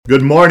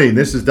Good morning.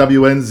 This is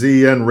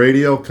WNZN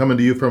Radio coming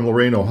to you from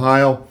Lorain,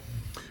 Ohio.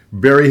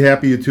 Very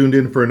happy you tuned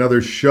in for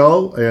another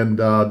show. And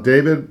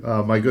David,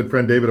 my good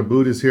friend David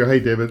Aboud is here. Hey,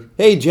 David.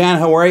 Hey, John.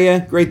 How are you?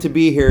 Great to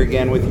be here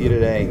again with you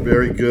today.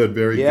 Very good.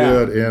 Very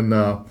good. And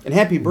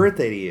happy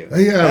birthday to you.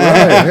 Yeah,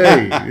 right.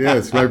 Hey, yeah,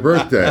 it's my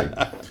birthday.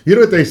 You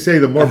know what they say,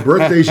 the more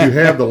birthdays you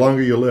have, the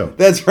longer you live.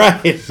 That's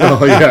right.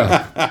 So,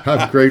 yeah,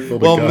 I'm grateful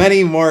to God.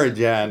 Many more,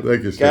 John.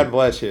 Thank you, sir. God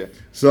bless you.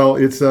 So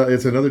it's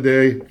another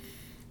day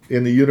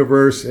in the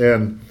universe.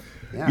 And,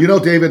 you know,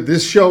 David,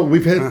 this show,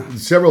 we've had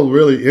several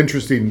really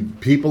interesting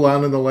people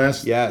on in the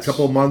last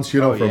couple of months,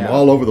 from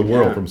all over the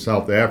world, from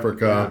South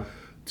Africa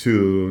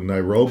to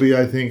Nairobi,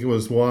 I think it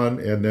was one,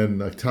 and then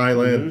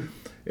Thailand.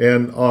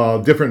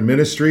 And different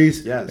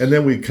ministries, and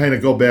then we kind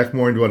of go back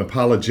more into an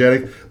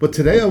apologetic. But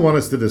today I want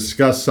us to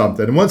discuss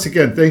something. And once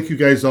again, thank you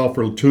guys all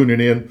for tuning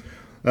in.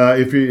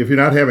 If you're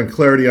not having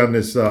clarity on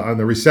this on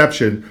the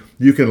reception,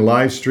 you can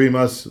live stream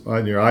us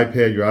on your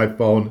iPad, your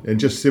iPhone, and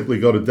just simply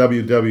go to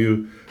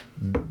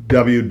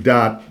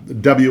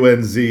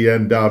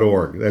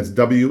www.wnzn.org. That's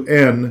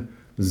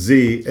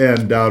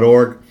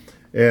WNZN.org.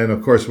 And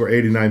of course, we're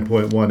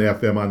 89.1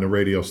 FM on the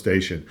radio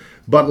station.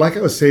 But like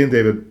I was saying,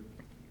 David,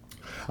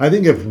 I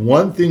think if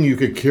one thing you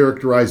could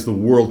characterize the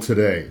world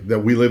today, that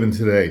we live in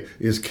today,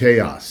 is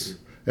chaos.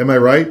 Am I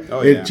right?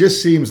 Oh, It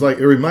just seems like,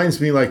 it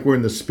reminds me like we're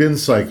in the spin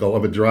cycle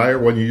of a dryer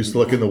when you used to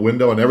look in the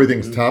window and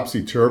everything's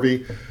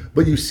topsy-turvy.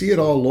 But you see it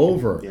all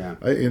over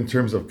in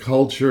terms of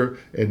culture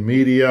and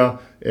media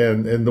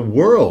and the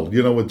world,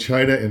 with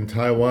China and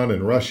Taiwan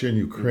and Russia and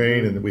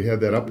Ukraine. And we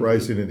had that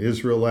uprising in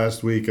Israel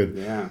last week.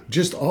 And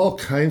just all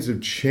kinds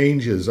of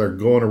changes are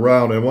going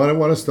around. And what I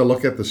want us to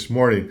look at this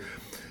morning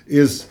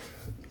is,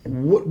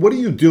 what do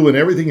you do when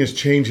everything is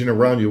changing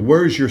around you?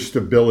 Where is your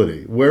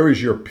stability? Where is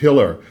your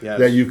pillar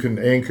that you can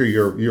anchor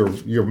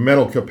your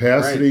mental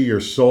capacity,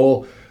 your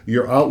soul,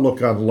 your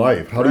outlook on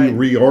life? How do you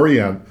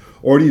reorient?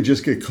 Or do you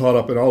just get caught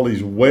up in all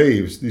these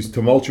waves, these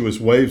tumultuous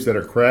waves that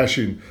are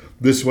crashing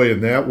this way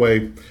and that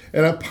way?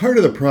 And a part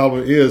of the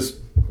problem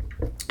is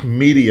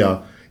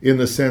media, in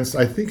the sense,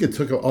 I think it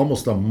took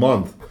almost a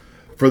month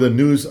for the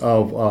news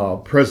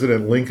of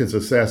President Lincoln's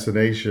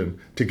assassination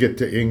to get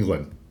to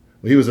England.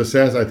 He was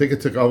assassinated. I think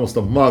it took almost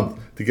a month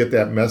to get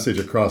that message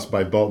across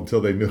by boat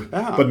until they knew.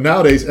 Oh. But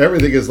nowadays,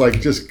 everything is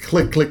like just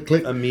click, click,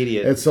 click.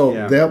 Immediate. And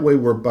so that way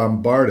we're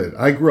bombarded.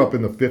 I grew up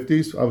in the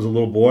 50s. I was a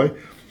little boy.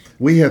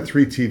 We had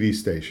 3 TV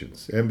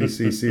stations,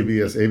 NBC,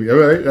 CBS,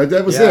 ABC. Right?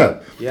 That was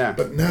it. Yeah.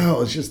 But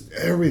now it's just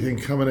everything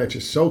coming at you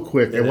so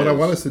quick. And what I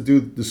want us to do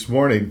this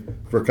morning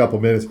for a couple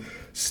minutes,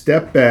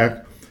 step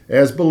back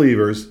as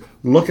believers,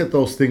 look at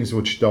those things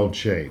which don't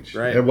change.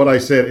 Right. And what I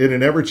said, in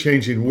an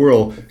ever-changing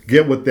world,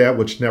 get with that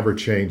which never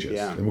changes.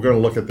 Yeah. And we're going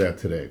to look at that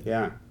today.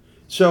 Yeah.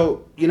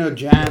 So,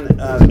 John,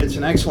 it's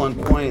an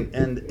excellent point.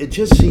 And it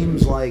just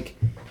seems like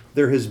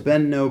there has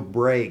been no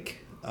break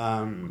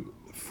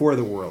for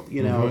the world.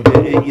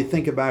 You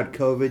think about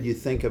COVID, you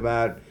think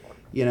about,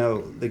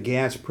 the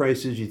gas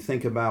prices, you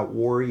think about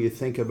war, you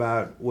think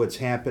about what's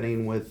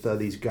happening with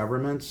these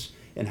governments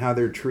and how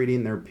they're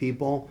treating their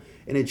people.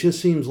 And it just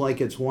seems like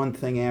it's one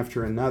thing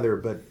after another.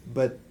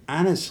 But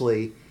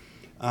honestly,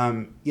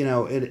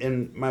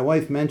 and my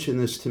wife mentioned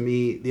this to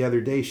me the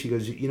other day. She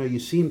goes, you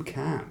seem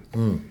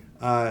calm.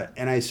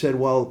 And I said,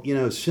 well,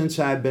 since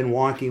I've been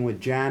walking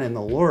with John and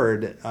the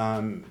Lord,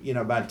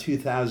 about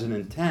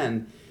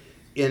 2010,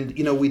 and,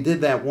 we did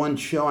that one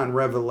show on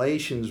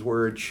Revelations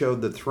where it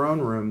showed the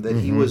throne room that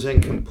he was in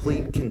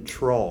complete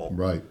control.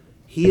 Right.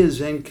 He is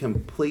in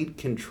complete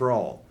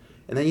control.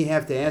 And then you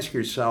have to ask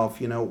yourself,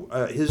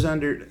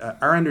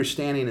 our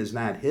understanding is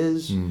not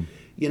his,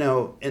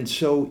 and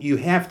so you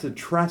have to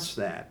trust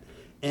that.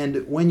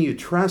 And when you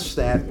trust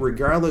that,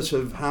 regardless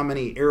of how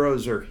many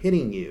arrows are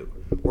hitting you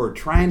or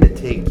trying to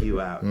take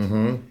you out,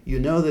 you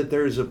know that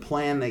there's a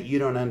plan that you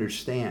don't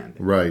understand.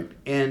 Right.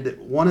 And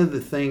one of the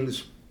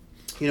things,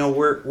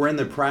 we're in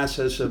the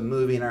process of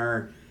moving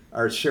our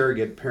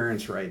surrogate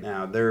parents right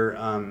now. They're,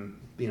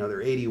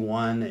 they're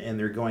 81 and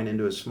they're going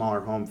into a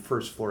smaller home,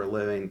 first floor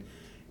living.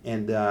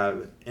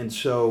 And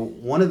so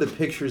one of the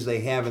pictures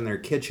they have in their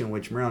kitchen,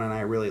 which Marilyn and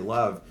I really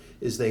love,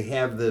 is they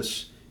have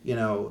this,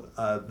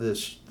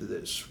 this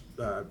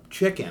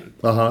chicken,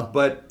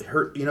 but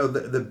her,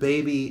 the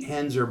baby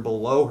hens are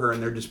below her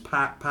and they're just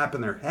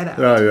popping their head out.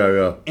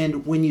 Yeah.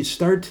 And when you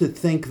start to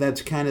think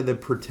that's kind of the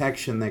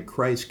protection that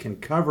Christ can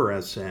cover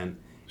us in,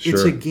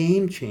 it's a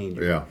game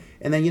changer. Yeah.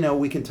 And then,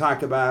 we can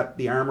talk about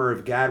the armor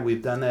of God.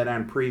 We've done that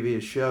on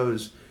previous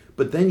shows.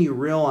 But then you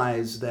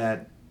realize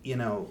that,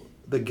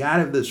 the God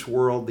of this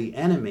world, the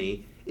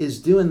enemy,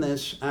 is doing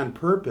this on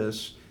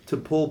purpose to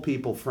pull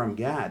people from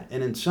God.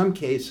 And in some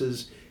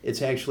cases,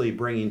 it's actually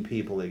bringing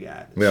people to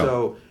God. Yeah.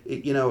 So,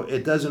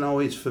 it doesn't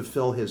always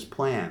fulfill his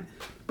plan.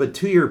 But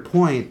to your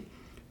point,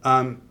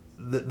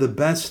 the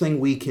best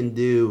thing we can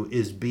do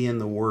is be in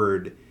the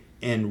Word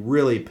and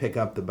really pick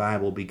up the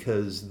Bible,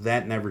 because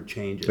that never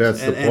changes.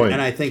 That's the point.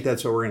 And I think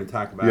that's what we're going to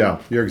talk about.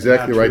 Yeah, you're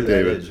exactly right,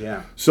 David.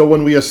 Yeah. So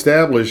when we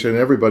establish, and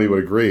everybody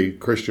would agree,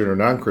 Christian or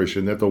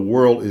non-Christian, that the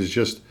world is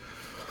just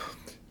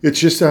It's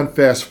just on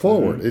fast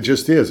forward. Mm-hmm. It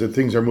just is. And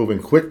things are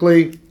moving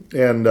quickly,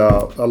 and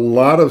a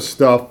lot of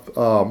stuff.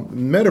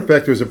 Matter of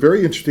fact, there's a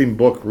very interesting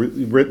book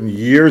written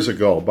years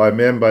ago by a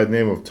man by the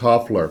name of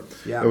Toffler.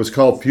 Yeah. It was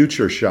called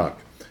Future Shock.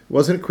 It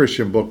wasn't a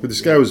Christian book, but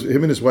this guy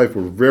him and his wife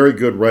were very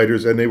good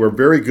writers, and they were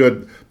very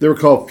good. They were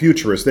called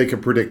futurists. They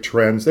could predict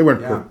trends. They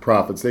weren't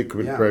prophets. They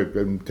could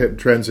predict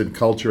trends in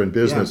culture and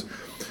business.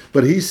 Yeah.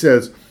 But he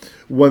says,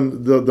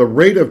 when the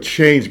rate of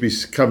change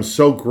becomes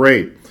so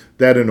great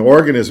that an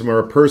organism or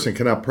a person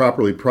cannot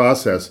properly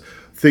process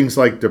things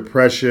like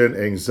depression,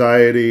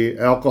 anxiety,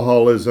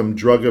 alcoholism,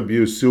 drug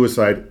abuse,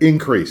 suicide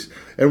increase.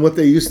 And what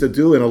they used to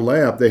do in a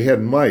lab, they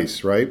had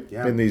mice, right,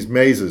 in these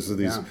mazes,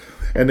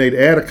 and they'd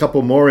add a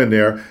couple more in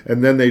there,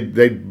 and then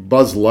they'd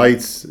buzz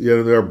lights,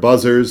 their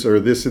buzzers or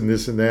this and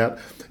this and that,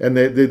 and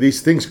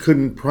these things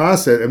couldn't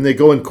process, and they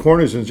go in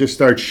corners and just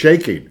start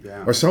shaking,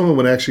 or some of them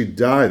would actually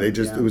die. It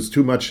was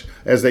too much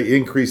as they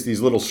increased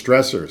these little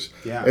stressors,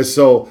 and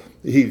so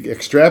he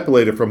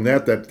extrapolated from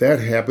that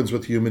happens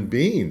with human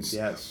beings,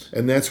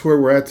 and that's where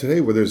we're at today,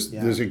 where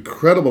there's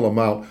incredible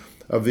amount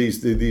of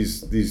these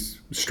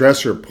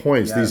stressor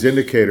points, these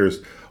indicators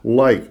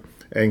like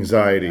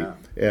anxiety.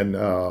 And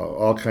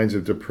all kinds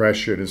of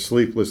depression and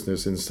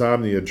sleeplessness,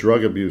 insomnia,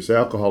 drug abuse,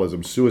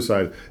 alcoholism,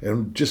 suicide,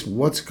 and just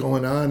what's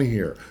going on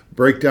here.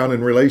 Breakdown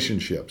in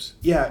relationships.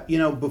 Yeah,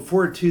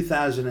 before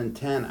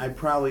 2010, I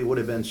probably would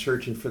have been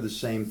searching for the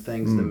same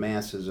things the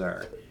masses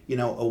are.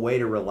 A way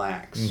to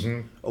relax,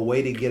 a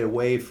way to get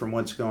away from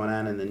what's going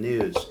on in the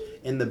news.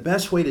 And the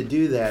best way to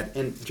do that,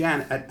 and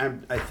John,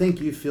 I think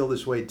you feel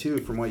this way too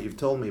from what you've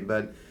told me,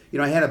 but,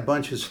 I had a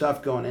bunch of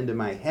stuff going into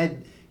my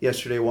head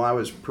yesterday while I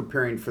was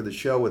preparing for the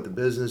show with the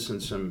business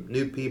and some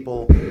new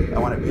people. I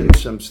want to get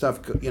some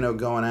stuff, going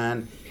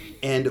on.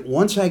 And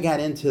once I got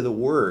into the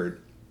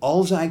Word,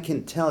 all I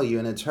can tell you,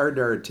 and it's hard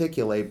to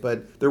articulate,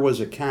 but there was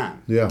a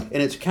calm. Yeah.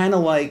 And it's kind of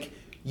like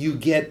you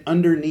get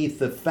underneath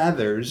the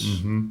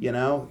feathers,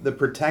 the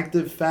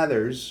protective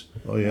feathers,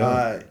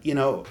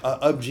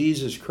 of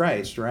Jesus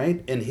Christ,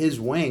 right? And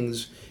His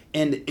wings.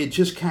 And it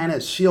just kind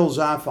of seals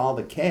off all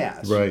the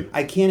chaos. Right.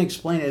 I can't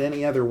explain it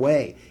any other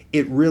way.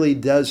 It really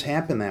does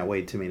happen that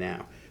way to me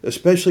now,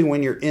 especially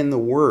when you're in the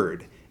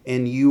Word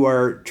and you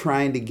are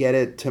trying to get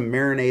it to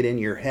marinate in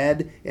your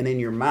head and in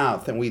your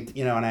mouth. And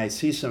and I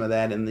see some of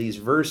that in these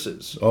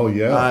verses. Oh,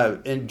 yeah.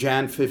 In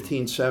John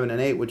 15, 7 and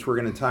 8, which we're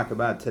going to talk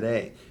about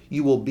today.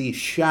 You will be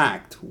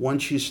shocked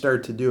once you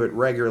start to do it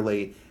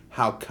regularly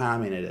how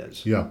common it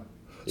is. Yeah.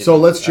 So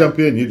let's jump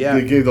in. You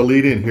gave the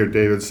lead in here,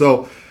 David.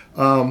 So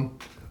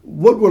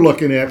what we're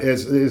looking at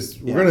is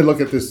we're going to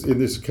look at this in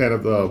this kind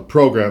of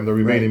program, the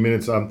remaining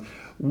minutes on,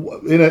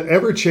 in an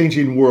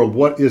ever-changing world,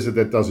 what is it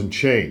that doesn't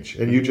change?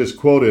 And you just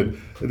quoted,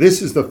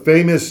 this is the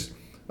famous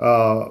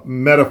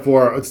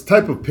metaphor. It's a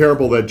type of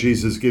parable that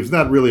Jesus gives.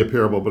 Not really a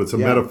parable, but it's a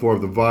metaphor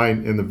of the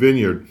vine and the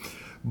vineyard.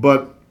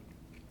 But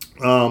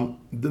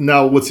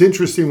now what's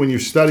interesting when you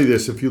study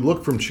this, if you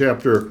look from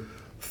chapter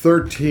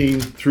 13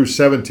 through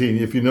 17,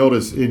 if you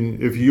notice,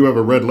 if you have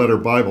a red letter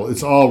Bible,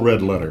 it's all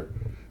red letter.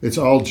 It's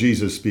all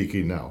Jesus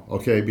speaking now,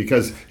 okay?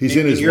 Because he's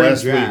in his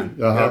last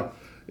week.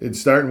 It's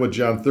starting with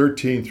John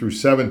 13 through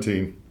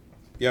 17.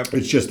 Yep.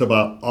 It's just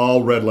about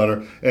all red letter,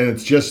 and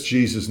it's just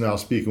Jesus now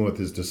speaking with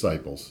his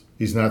disciples.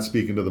 He's not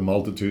speaking to the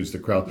multitudes, the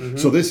crowd. Mm-hmm.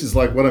 So this is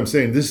like what I'm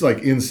saying. This is like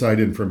inside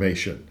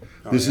information.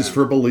 This is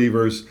for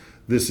believers.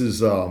 This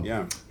is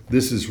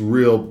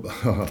real.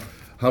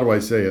 How do I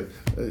say it?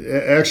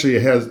 Actually,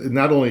 it has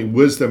not only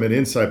wisdom and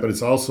insight, but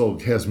it also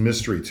has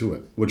mystery to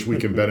it, which we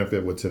can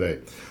benefit with today.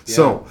 Yeah.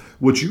 So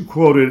what you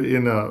quoted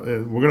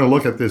we're going to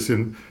look at this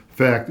in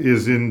fact,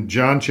 is in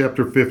John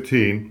chapter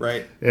 15.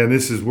 Right. And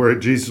this is where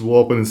Jesus will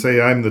open and say,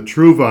 I'm the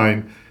true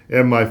vine,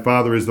 and my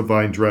Father is the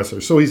vine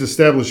dresser. So he's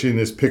establishing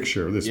this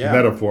picture, this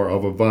metaphor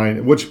of a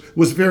vine, which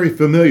was very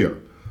familiar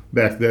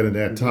back then in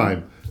that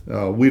time.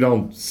 We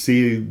don't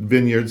see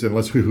vineyards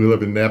unless we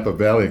live in Napa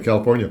Valley in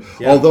California.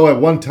 Yeah. Although at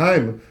one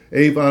time,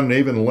 Avon and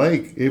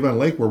Avon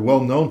Lake were well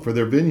known for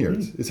their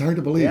vineyards. It's hard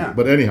to believe. Yeah.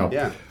 But anyhow,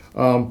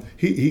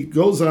 he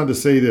goes on to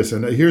say this,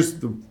 and here's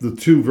the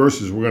two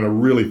verses we're going to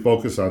really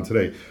focus on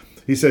today.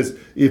 He says,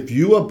 if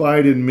you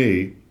abide in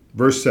me,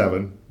 verse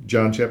 7,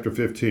 John chapter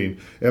 15,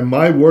 and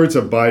my words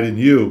abide in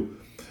you,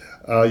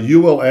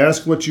 you will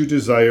ask what you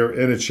desire,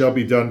 and it shall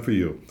be done for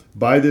you.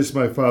 By this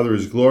my Father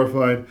is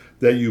glorified,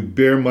 that you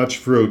bear much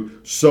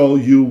fruit, so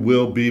you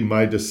will be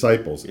my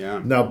disciples.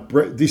 Yeah. Now,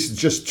 these are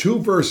just two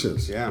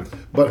verses. Yeah.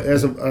 But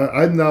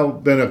I've now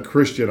been a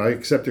Christian. I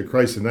accepted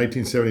Christ in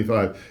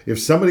 1975. If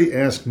somebody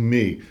asked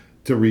me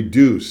to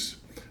reduce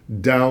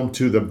down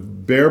to the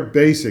bare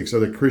basics of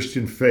the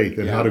Christian faith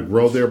and how to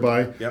grow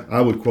thereby,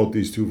 I would quote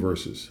these two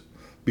verses.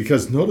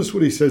 Because notice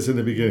what he says in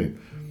the beginning.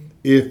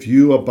 If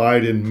you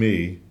abide in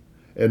me,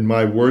 and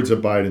my words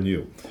abide in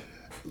you.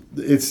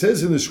 It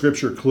says in the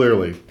scripture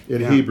clearly,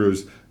 in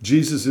Hebrews,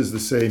 Jesus is the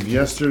same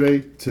yesterday,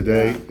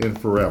 today, and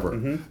forever.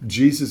 Mm-hmm.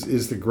 Jesus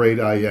is the great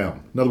I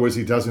am. In other words,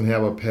 he doesn't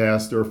have a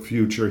past or a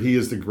future. He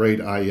is the great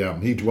I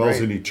am. He dwells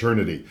in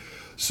eternity.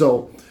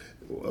 So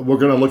we're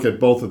going to look at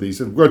both of these,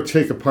 and we're going to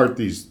take apart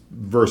these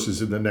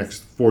verses in the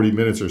next 40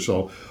 minutes or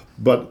so.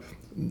 But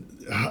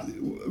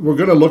we're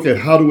going to look at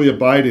how do we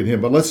abide in him.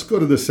 But let's go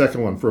to the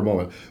second one for a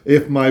moment.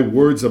 If my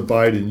words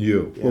abide in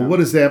you. Yeah. Well, what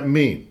does that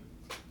mean?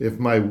 If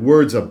my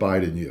words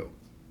abide in you.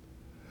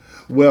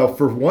 Well,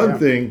 for one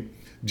thing,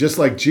 just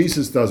like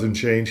Jesus doesn't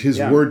change, his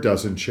word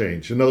doesn't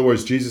change. In other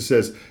words, Jesus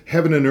says,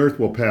 heaven and earth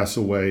will pass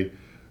away,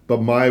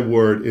 but my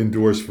word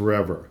endures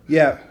forever.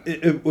 Yeah,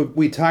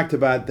 we talked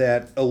about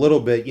that a little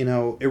bit. You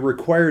know, it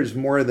requires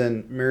more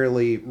than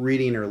merely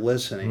reading or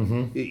listening.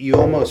 Mm-hmm. You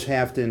almost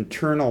have to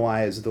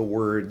internalize the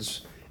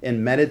words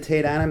and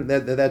meditate on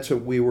them. That's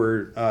what we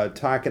were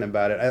talking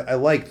about. I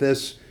like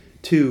this,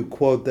 too,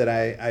 quote that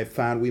I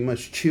found. We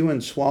must chew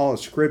and swallow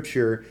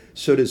Scripture,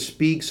 so to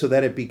speak, so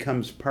that it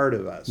becomes part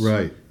of us.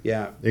 Right.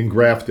 Yeah.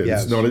 Engrafted.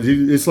 Yes.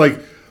 It's like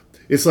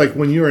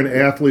when you're an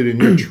athlete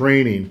and you're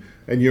training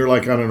and you're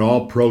like on an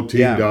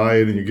all-protein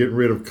diet and you're getting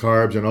rid of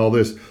carbs and all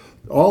this.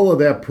 All of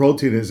that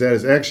protein is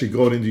actually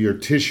going into your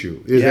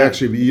tissue.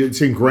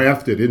 It's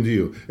engrafted into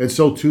you. And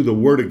so, too, the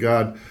Word of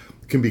God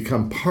can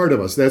become part of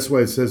us. That's why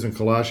it says in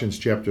Colossians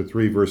chapter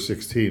 3, verse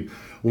 16,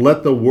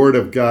 let the Word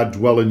of God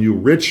dwell in you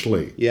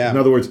richly. Yeah. In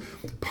other words,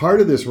 part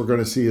of this we're going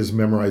to see is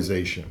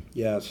memorization.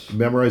 Yes.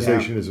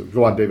 Memorization is...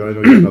 Go on, David. I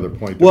know you have another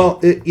point. Well,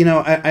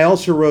 I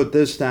also wrote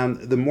this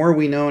down. The more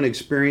we know and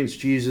experience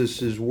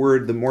Jesus'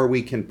 Word, the more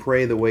we can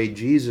pray the way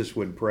Jesus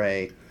would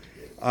pray.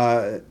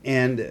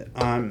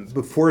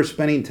 Before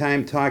spending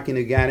time talking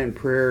to God in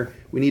prayer,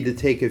 we need to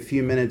take a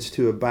few minutes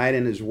to abide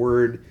in his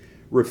Word,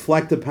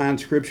 reflect upon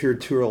Scripture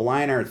to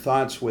align our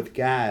thoughts with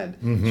God.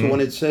 Mm-hmm. So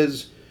when it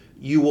says,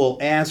 you will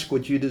ask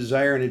what you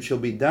desire and it shall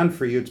be done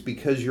for you, it's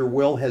because your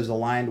will has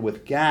aligned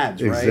with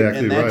God's, right? Exactly,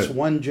 and that's right.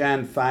 1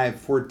 John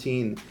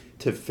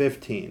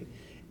 5:14-15.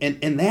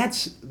 And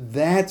that's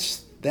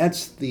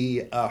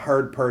the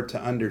hard part to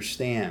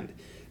understand.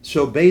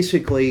 So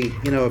basically,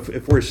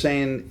 if we're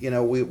saying,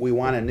 we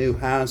want a new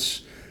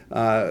house,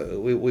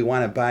 we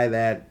want to buy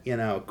that,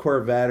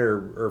 Corvette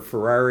or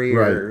Ferrari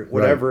or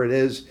whatever it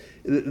is,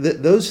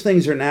 those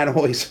things are not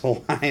always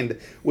aligned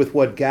with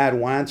what God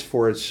wants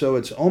for us. So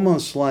it's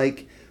almost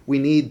like we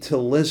need to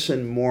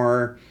listen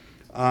more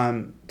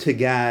to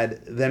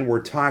God than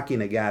we're talking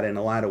to God in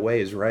a lot of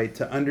ways, right?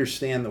 To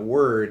understand the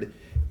Word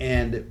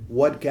and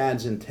what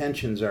God's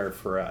intentions are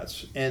for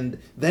us. And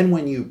then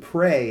when you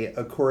pray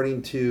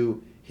according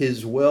to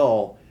his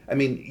will,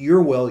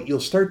 your will, you'll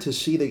start to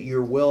see that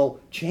your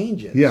will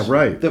changes. Yeah,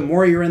 right. The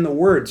more you're in the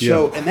Word.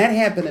 So, and that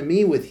happened to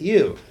me with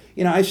you.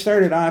 I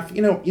started off,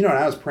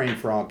 I was praying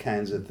for all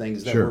kinds of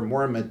things that were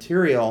more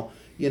material,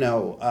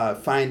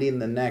 finding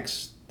the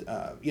next,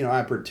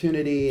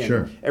 opportunity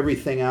and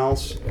everything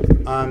else.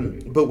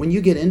 But when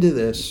you get into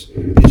this,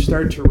 you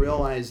start to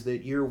realize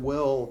that your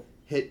will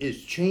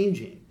is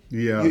changing.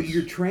 Yeah,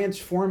 you're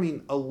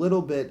transforming a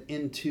little bit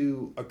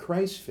into a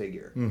Christ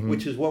figure,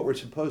 which is what we're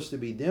supposed to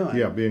be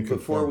doing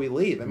before we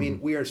leave.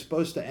 We are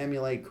supposed to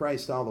emulate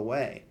Christ all the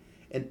way.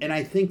 And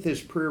I think this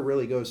prayer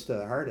really goes to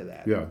the heart of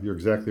that. Yeah, you're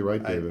exactly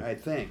right, David. I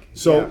think.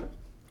 So,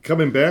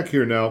 coming back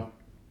here now,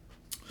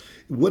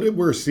 what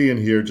we're seeing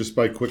here, just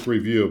by quick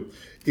review,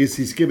 is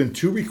he's given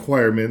 2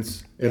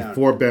 requirements and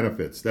 4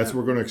 benefits. That's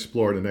what we're going to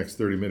explore in the next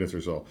 30 minutes or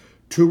so.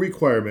 2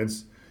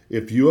 requirements.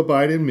 If you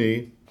abide in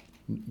me,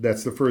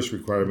 that's the first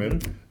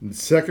requirement. The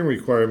second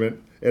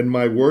requirement, and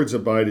my words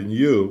abide in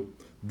you,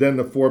 then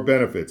the 4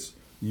 benefits.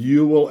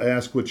 You will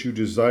ask what you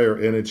desire,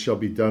 and it shall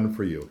be done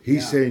for you.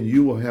 He's saying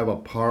you will have a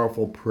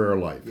powerful prayer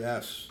life.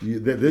 Yes.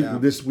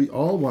 This we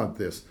all want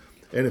this.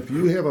 And if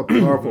you have a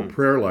powerful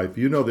prayer life,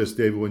 you know this,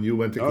 David, when you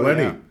went to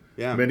Glennie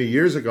many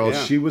years ago,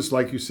 she was,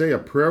 like you say, a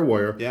prayer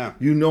warrior. Yeah.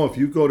 You know, if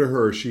you go to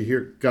her,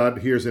 God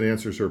hears and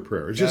answers her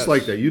prayer. It's just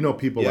like that. You know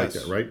people like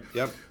that, right?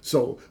 Yep.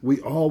 So we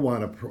all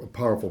want a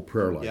powerful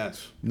prayer life.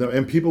 Yes. No,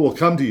 and people will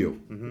come to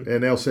you,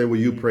 and they'll say, will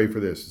you pray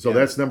for this? So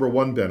that's number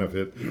 1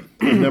 benefit.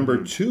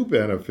 Number 2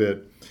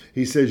 benefit,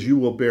 he says you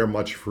will bear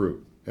much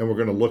fruit. And we're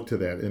going to look to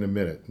that in a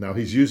minute. Now,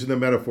 he's using the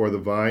metaphor of the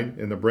vine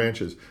and the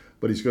branches,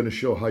 but he's going to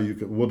show how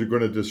we're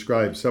going to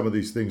describe some of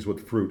these things, what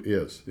fruit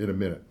is, in a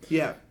minute.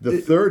 Yeah. The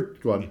third,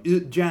 go on.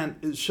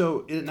 John,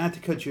 so not to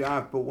cut you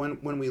off, but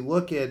when we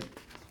look at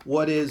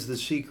what is the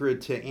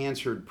secret to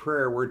answered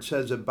prayer, where it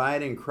says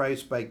abide in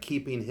Christ by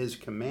keeping his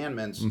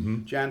commandments,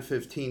 John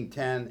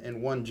 15:10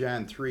 and 1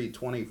 John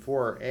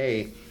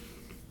 3:24a,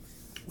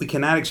 we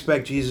cannot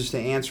expect Jesus to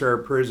answer our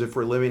prayers if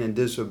we're living in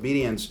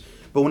disobedience.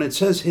 But when it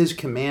says his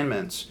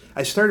commandments,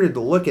 I started to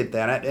look at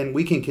that, and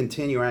we can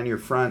continue on your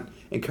front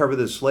and cover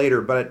this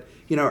later. But,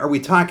 are we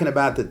talking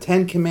about the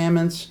 10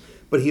 commandments?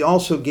 But he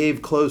also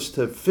gave close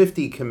to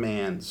 50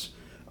 commands,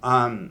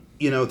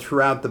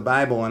 throughout the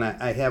Bible, and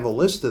I have a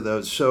list of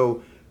those.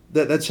 So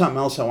that's something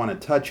else I want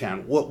to touch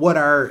on. What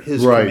are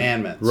his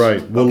commandments?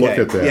 Right, we'll look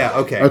at that. Yeah,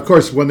 okay. Of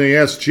course, when they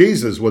ask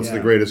Jesus what's the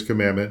greatest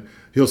commandment,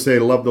 he'll say,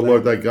 love the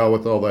Lord thy God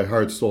with all thy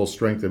heart, soul,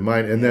 strength, and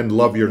mind, and then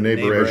love your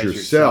neighbor as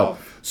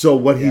yourself. So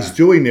what he's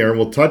doing there, and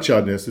we'll touch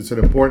on this, it's an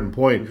important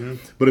point,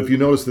 but if you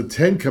notice the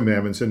 10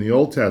 commandments in the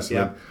Old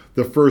Testament,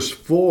 the first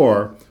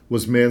 4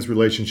 was man's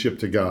relationship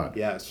to God.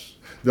 Yes.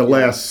 The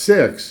last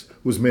 6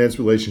 was man's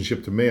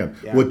relationship to man.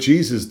 Yeah. What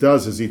Jesus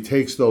does is he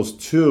takes those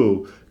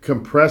two,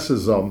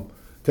 compresses them,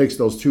 takes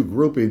those two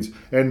groupings,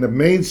 and the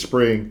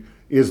mainspring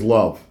is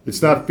love.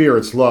 It's not fear,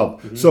 it's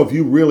love. Mm-hmm. So if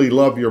you really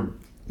love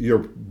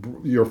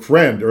your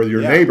friend or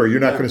your neighbor, you're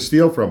not going to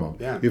steal from him.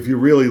 Yeah. If you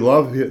really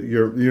love him,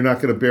 you're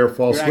not going to bear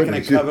false witness. You're not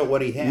going to covet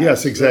what he has.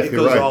 Yes, exactly. It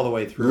goes right. all the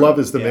way through. Love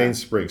is the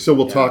mainspring. So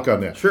we'll talk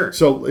on that. Sure.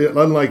 So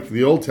unlike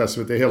the Old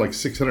Testament, they had like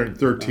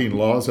 613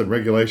 laws and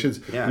regulations.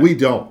 Yeah. We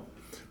don't.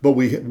 But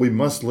we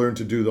must learn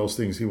to do those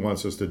things he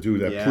wants us to do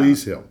that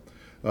please him.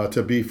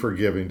 To be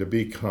forgiving, to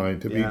be kind,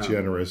 to be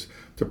generous,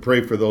 to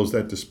pray for those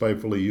that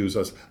despitefully use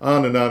us,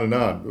 on and on and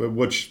on,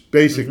 which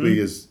basically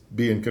is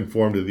being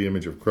conformed to the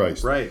image of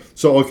Christ. Right.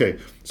 So, okay,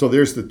 so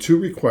there's the two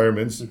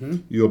requirements.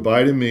 You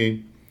abide in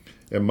me,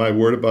 and my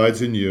word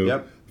abides in you.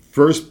 Yep.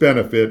 First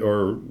benefit,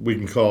 or we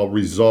can call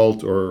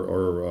result,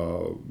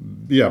 or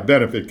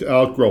benefit,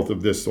 outgrowth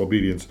of this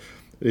obedience,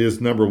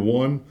 is number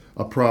 1,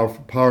 a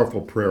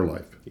powerful prayer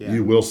life. Yeah.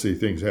 You will see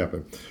things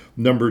happen.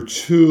 Number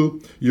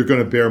 2, you're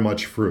going to bear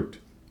much fruit.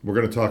 We're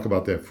going to talk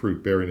about that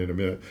fruit bearing in a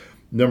minute.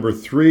 Number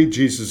 3,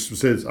 Jesus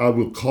says, I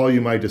will call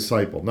you my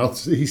disciple. Now,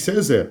 he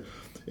says that.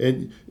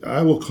 And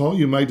I will call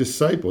you my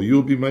disciple. You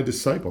will be my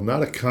disciple.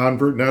 Not a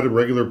convert, not a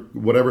regular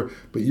whatever,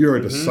 but you're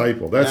a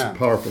disciple. That's a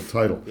powerful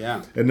title.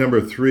 Yeah. And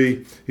number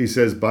 3, he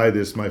says, by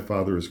this my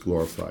Father is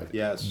glorified.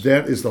 Yes.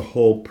 That is the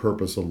whole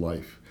purpose of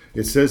life.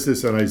 It says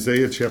this in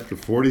Isaiah chapter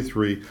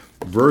 43,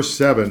 verse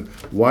 7.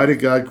 Why did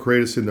God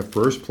create us in the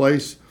first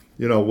place?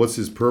 What's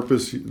his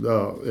purpose?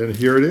 And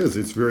here it is.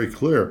 It's very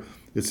clear.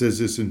 It says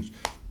this in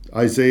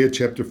Isaiah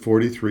chapter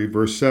 43,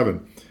 verse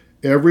 7.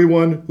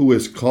 Everyone who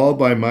is called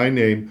by my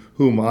name,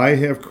 whom I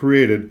have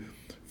created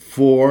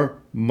for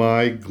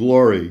my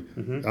glory.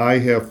 I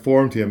have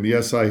formed him.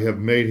 Yes, I have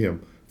made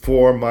him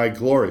for my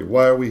glory.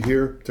 Why are we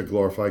here? To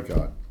glorify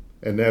God.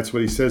 And that's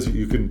what he says.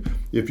 You can,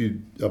 if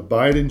you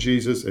abide in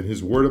Jesus and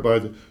his word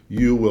abides,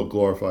 you will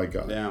glorify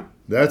God. Yeah.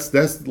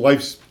 That's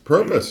life's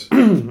purpose.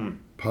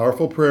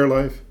 Powerful prayer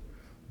life,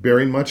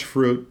 bearing much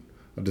fruit,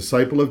 a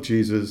disciple of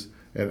Jesus,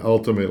 and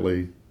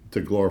ultimately to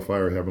glorify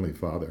our Heavenly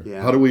Father.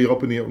 Yeah. How do we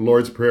open the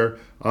Lord's Prayer?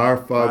 Our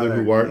Father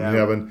who art in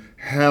heaven,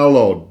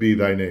 hallowed be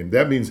thy name.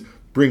 That means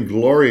bring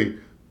glory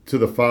to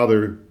the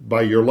Father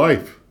by your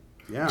life.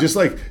 Yeah. Just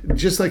like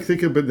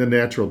think of it in the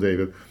natural,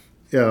 David.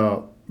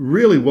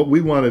 Really what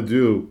we want to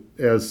do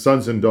as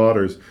sons and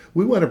daughters,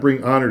 we want to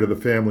bring honor to the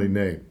family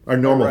name, our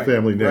normal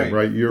family name,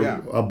 right? You're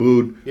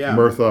Abud,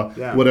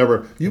 Mirtha,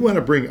 whatever. You want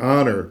to bring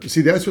honor.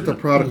 See, that's what the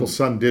prodigal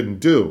son didn't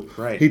do.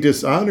 Right. He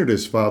dishonored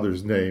his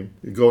father's name,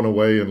 going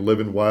away and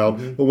living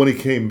wild. But when he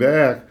came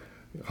back,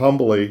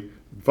 humbly,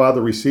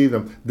 Father received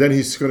him, then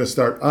he's going to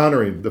start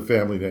honoring the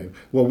family name.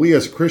 Well, we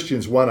as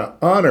Christians want to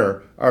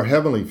honor our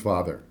Heavenly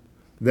Father.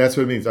 That's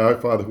what it means.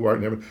 Our Father who art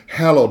in heaven,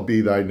 hallowed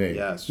be thy name.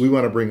 Yes. We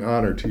want to bring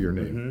honor to your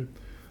name.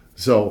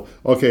 So,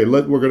 okay,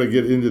 we're going to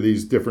get into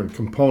these different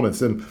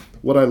components. And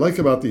what I like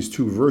about these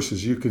two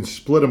verses, you can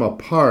split them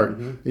apart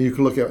and you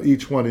can look at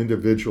each one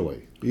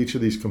individually, each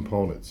of these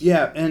components.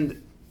 Yeah,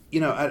 and,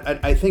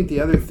 I think the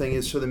other thing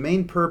is, so the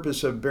main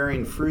purpose of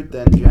bearing fruit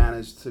then, John,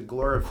 is to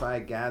glorify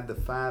God the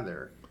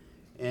Father.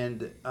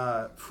 And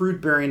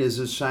fruit bearing is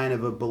a sign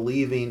of a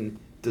believing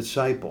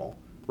disciple.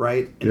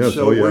 Right, and yes,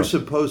 so we're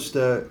supposed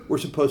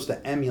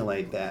to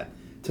emulate that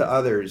to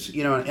others,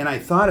 And I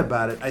thought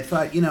about it. I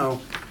thought,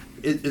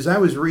 as I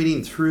was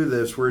reading through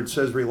this, where it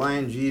says, "Rely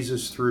on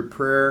Jesus through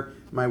prayer.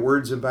 My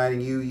words abide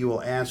in you. You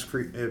will ask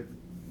for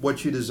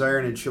what you desire,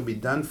 and it shall be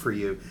done for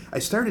you." I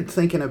started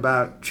thinking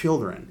about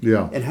children,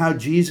 and how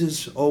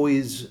Jesus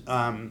always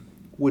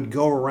would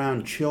go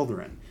around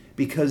children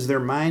because their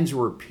minds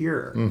were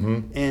pure,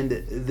 and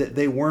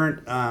they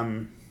weren't.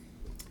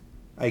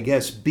 I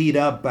guess, beat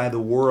up by the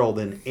world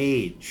and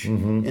age.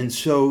 And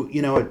so,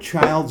 a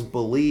child's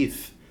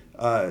belief,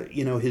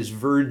 his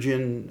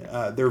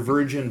their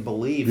virgin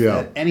belief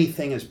that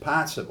anything is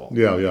possible.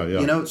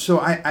 So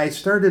I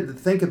started to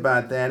think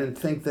about that and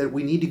think that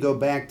we need to go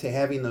back to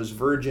having those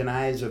virgin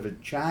eyes of a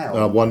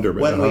child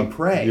wonderment, when we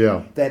pray,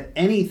 that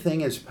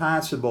anything is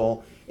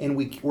possible. And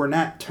we're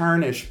not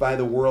tarnished by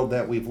the world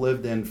that we've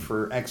lived in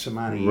for X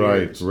amount of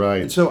years.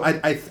 Right. And so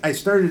I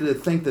started to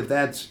think that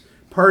that's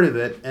part of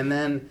it. And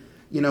then,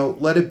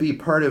 let it be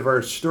part of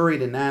our story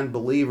to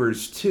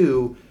non-believers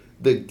too,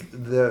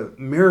 the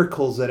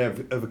miracles that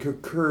have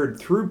occurred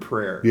through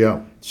prayer.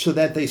 So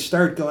that they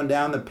start going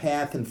down the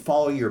path and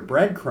follow your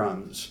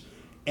breadcrumbs.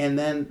 And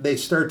then they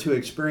start to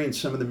experience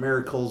some of the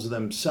miracles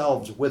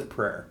themselves with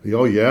prayer.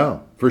 Oh, yeah,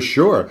 for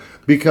sure.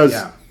 Because,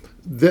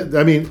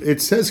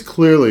 it says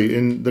clearly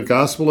in the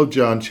Gospel of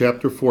John,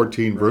 chapter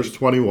 14, verse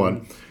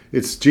 21,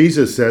 it's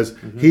Jesus says,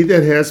 he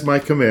that has my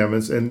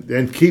commandments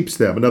and keeps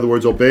them, in other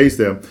words, obeys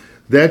them,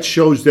 that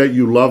shows that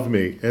you love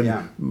me.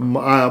 And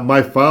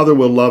my Father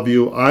will love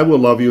you. I will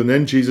love you. And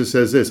then Jesus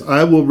says this,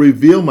 I will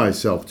reveal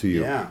myself to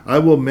you. I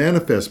will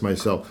manifest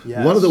myself.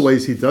 One of the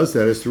ways he does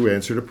that is through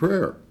answer to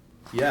prayer.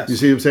 You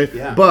see what I'm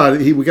saying?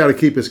 But we got to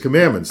keep his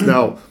commandments.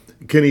 Now,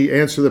 Can he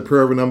answer the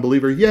prayer of an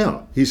unbeliever?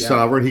 Yeah. He's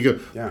sovereign. He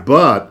could. Yeah.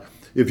 But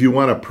if you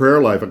want a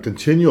prayer life, a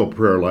continual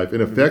prayer life,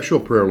 an effectual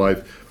prayer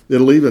life,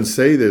 it'll even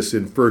say this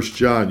in 1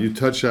 John. You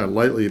touched on it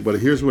lightly, but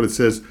here's what it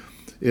says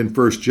in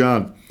 1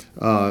 John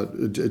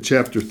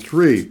chapter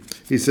 3.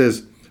 He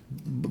says,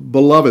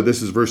 Beloved,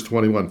 this is verse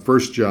 21, 1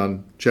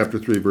 John chapter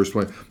 3, verse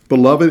 20.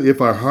 Beloved, if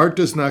our heart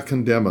does not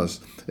condemn us,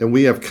 and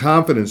we have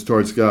confidence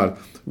towards God,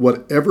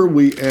 whatever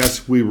we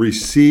ask, we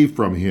receive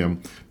from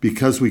him,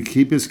 because we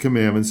keep his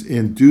commandments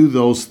and do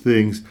those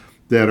things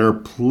that are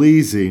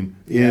pleasing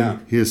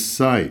in his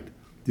sight.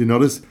 Do you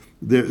notice?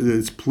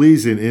 It's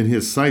pleasing in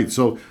his sight.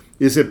 So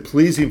is it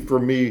pleasing for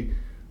me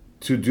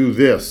to do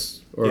this?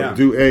 Or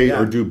do A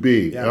or do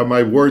B? Are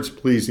my words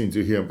pleasing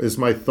to him? Is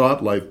my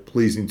thought life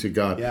pleasing to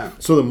God?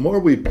 So the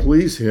more we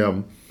please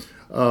him,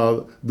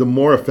 the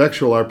more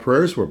effectual our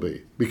prayers will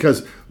be.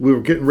 Because we were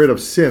getting rid of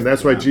sin.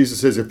 That's why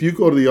Jesus says, if you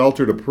go to the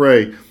altar to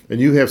pray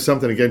and you have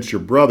something against your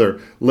brother,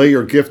 lay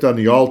your gift on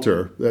the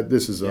altar.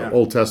 This is an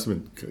Old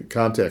Testament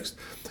context.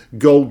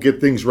 Go get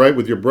things right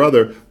with your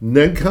brother, and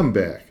then come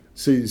back.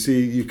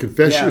 See, you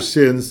confess your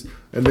sins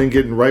and then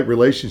get in right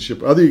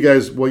relationship. Other you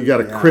guys, well, you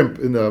got a crimp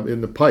in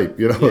the pipe.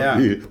 You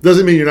know,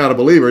 doesn't mean you're not a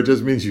believer. It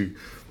just means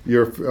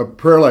your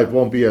prayer life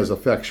won't be as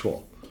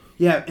effectual.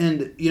 Yeah,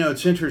 and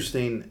it's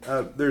interesting.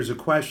 There's a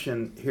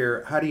question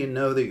here. How do you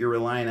know that you're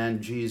relying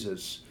on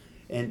Jesus?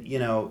 And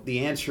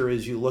the answer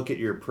is you look at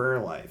your prayer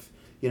life.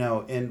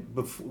 And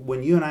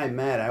when you and I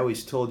met, I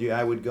always told you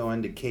I would go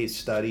into case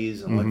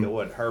studies and look at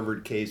what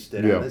Harvard Case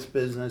did on this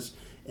business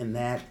and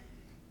that.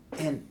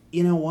 And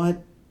you know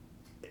what?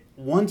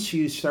 Once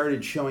you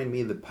started showing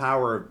me the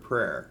power of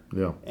prayer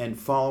and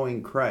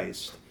following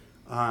Christ,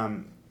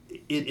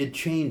 it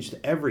changed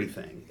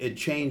everything. It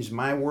changed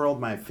my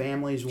world, my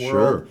family's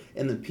world,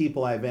 and the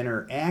people I've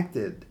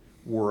interacted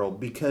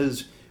world.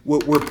 Because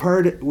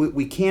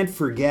we can't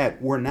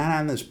forget, we're not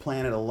on this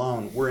planet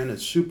alone. We're in a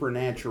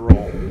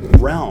supernatural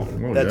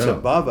realm that's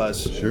above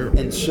us.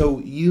 And so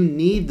you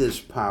need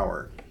this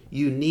power.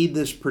 You need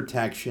this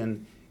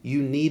protection.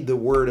 You need the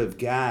Word of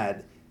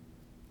God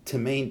to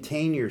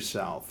maintain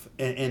yourself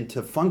and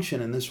to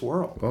function in this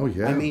world.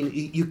 I mean,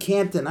 you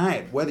can't deny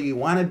it. Whether you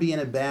want to be in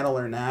a battle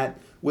or not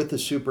with the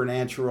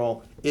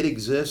supernatural, it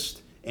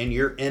exists, and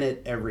you're in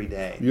it every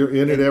day. You're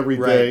in it every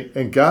day.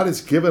 And God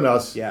has given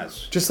us,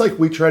 just like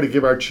we try to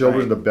give our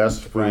children the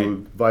best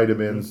food,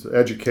 vitamins,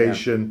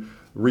 education,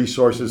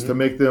 resources to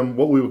make them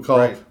what we would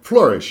call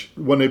flourish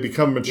when they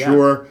become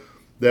mature,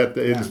 that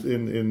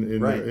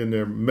in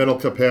their mental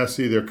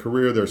capacity, their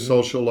career, their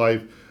social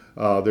life,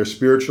 their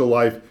spiritual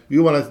life.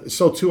 You want to.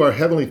 So too, our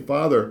Heavenly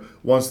Father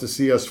wants to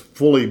see us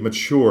fully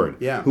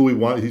matured. Who we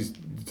want. He's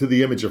to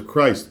the image of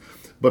Christ.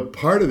 But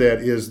part of that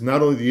is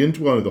not only the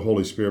indwelling of the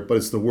Holy Spirit, but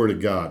it's the Word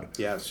of God.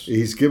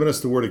 He's given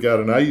us the Word of God,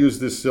 and I use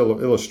this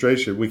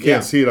illustration. We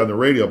can't see it on the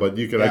radio, but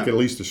I can at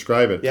least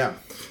describe it.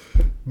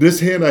 This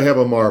hand, I have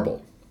a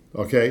marble.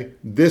 Okay.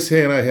 This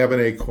hand, I have an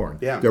acorn.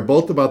 They're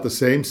both about the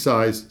same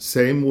size,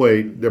 same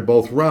weight. They're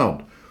both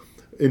round.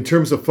 In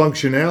terms of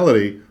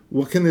functionality,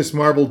 what can this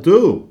marble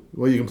do?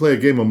 Well, you can play a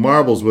game of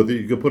marbles with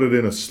it. You can put it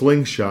in a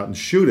slingshot and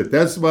shoot it.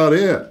 That's about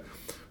it.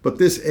 But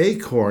this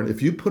acorn,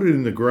 if you put it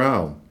in the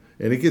ground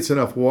and it gets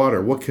enough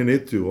water, what can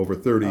it do over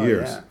 30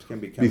 years? It's going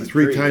to be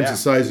 3 times the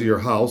size of your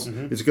house.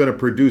 It's going to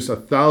produce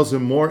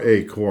 1,000 more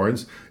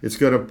acorns. It's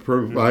going to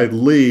provide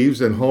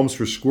leaves and homes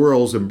for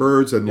squirrels and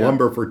birds and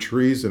lumber for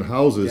trees and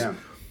houses.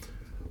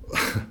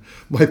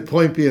 My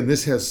point being,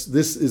 this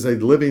is a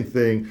living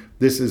thing.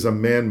 This is a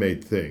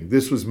man-made thing.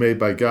 This was made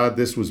by God.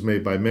 This was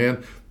made by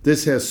man.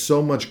 This has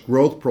so much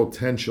growth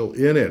potential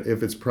in it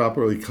if it's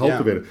properly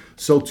cultivated.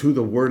 So too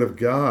the Word of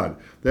God.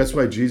 That's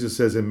why Jesus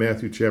says in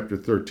Matthew chapter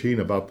 13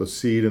 about the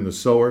seed and the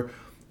sower.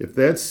 If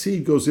that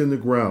seed goes in the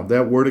ground,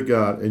 that Word of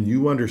God, and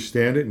you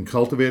understand it and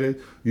cultivate it,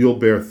 you'll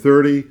bear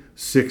 30,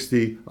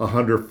 60,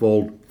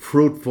 100-fold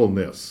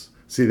fruitfulness.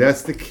 See,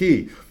 that's the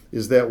key,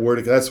 is that Word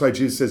of God. That's why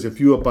Jesus says, if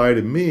you abide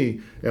in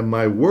me and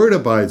my Word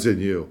abides in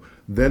you,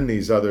 then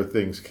these other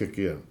things kick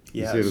in.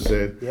 You see what I'm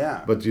saying?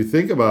 But you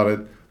think about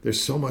it, there's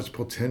so much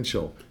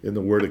potential in the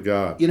Word of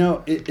God.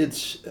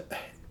 This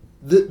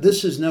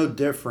is no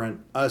different,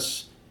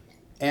 us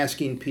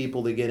asking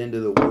people to get into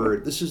the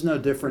Word. This is no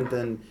different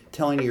than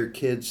telling your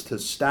kids to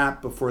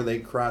stop before they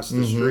cross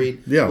the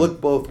street. Look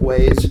both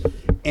ways,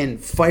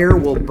 and fire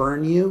will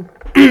burn you.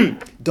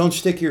 Don't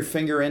stick your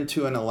finger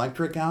into an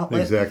electric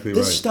outlet.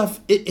 This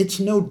stuff, it's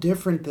no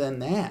different than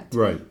that.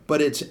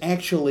 But it's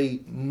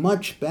actually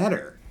much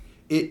better.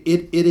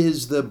 It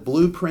is the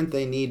blueprint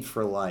they need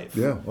for life.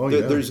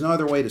 There's no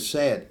other way to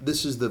say it.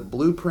 This is the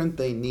blueprint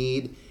they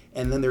need,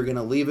 and then they're going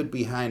to leave it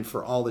behind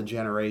for all the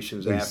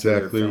generations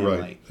after their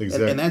family.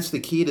 And that's the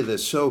key to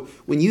this. So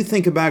when you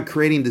think about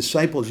creating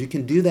disciples, you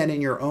can do that in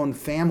your own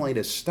family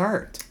to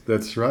start.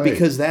 That's right.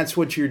 Because that's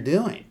what you're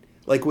doing.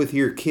 Like with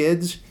your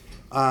kids,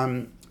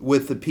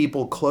 with the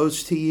people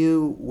close to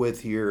you,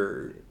 with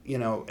your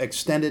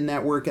extended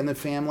network in the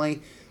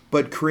family.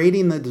 But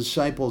creating the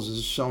disciples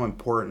is so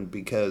important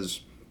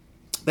because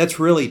that's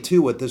really,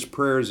 too, what this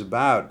prayer is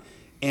about.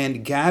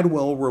 and God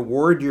will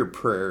reward your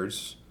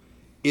prayers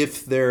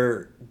if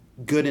they're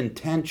good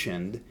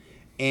intentioned.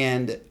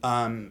 And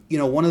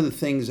one of the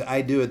things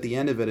I do at the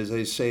end of it is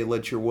I say,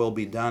 "Let your will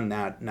be done,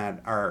 not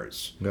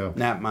ours,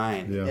 not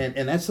mine." Yeah.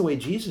 And that's the way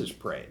Jesus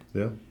prayed.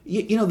 Yeah.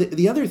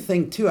 The other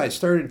thing too, I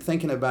started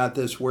thinking about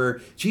this,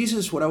 where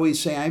Jesus would always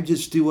say, "I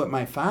just do what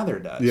my Father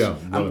does. Yeah.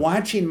 I'm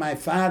watching my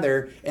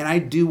Father, and I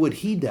do what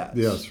He does."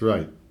 Yes,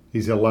 right.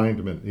 He's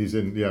alignment. He's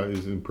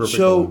in perfect.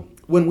 So alignment.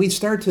 when we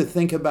start to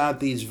think about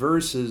these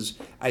verses,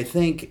 I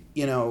think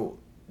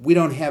we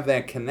don't have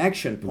that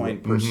connection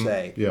point per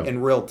se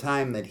in real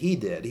time that He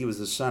did. He was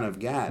the Son of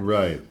God.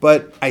 Right.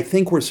 But I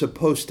think we're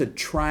supposed to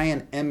try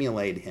and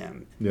emulate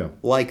Him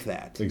like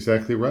that.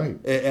 Exactly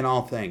right. In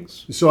all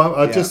things. So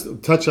I'll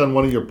just touch on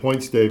one of your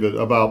points, David,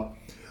 about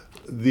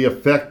the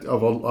effect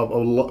of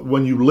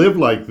when you live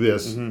like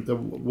this,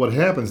 what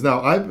happens.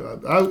 Now,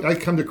 I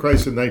come to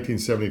Christ in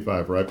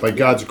 1975, right? By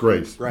God's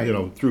grace, right.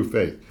 Through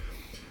faith.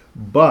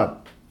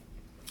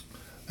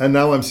 And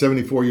now I'm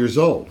 74 years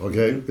old,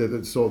 okay?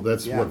 So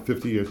that's,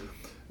 50 years,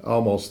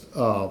 almost.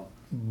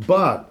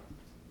 But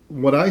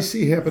what I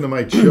see happen to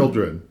my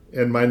children,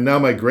 and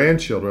my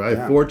grandchildren, I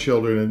have 4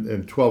 children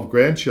and 12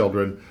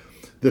 grandchildren,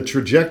 the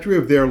trajectory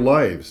of their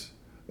lives,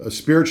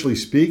 spiritually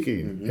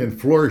speaking, and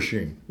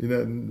flourishing,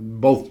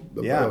 both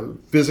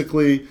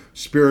physically,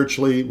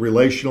 spiritually,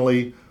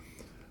 relationally,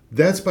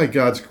 that's by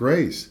God's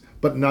grace.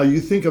 But now you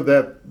think of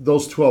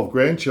those 12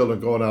 grandchildren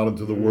going out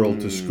into the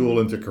world to school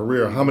and to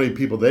career, how many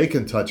people they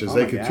can touch as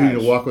they continue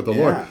to walk with the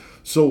Lord.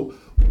 So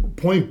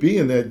point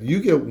being that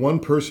you get one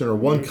person or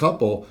one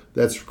couple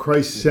that's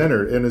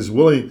Christ-centered and is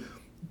willing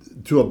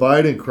to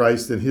abide in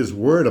Christ and His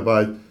Word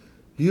abide,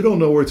 you don't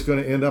know where it's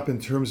going to end up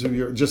in terms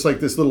of just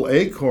like this little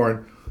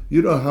acorn,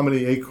 you don't know how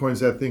many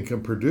acorns that thing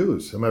can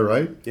produce. Am I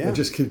right? Yeah. It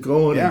just keep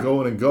going and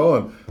going and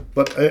going.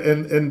 But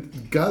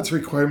and God's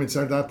requirements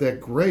are not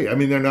that great. I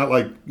mean, they're not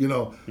like,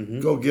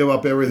 go give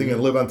up everything and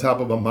live on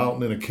top of a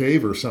mountain in a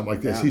cave or something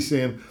like this. Yeah. He's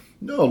saying,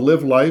 no,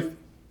 live life,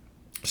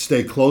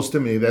 stay close to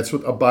me. That's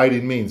what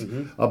abiding means.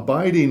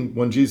 Abiding,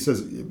 when Jesus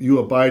says, you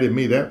abide in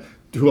me, that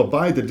to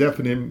abide, the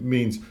definition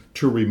means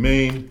to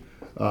remain,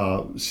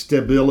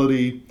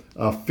 stability,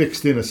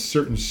 fixed in a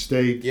certain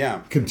state,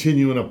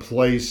 continue in a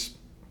place.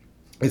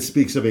 It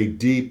speaks of a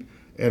deep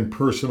and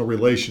personal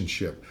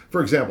relationship.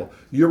 For example,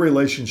 your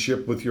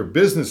relationship with your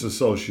business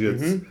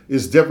associates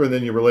is different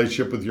than your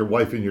relationship with your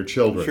wife and your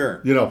children.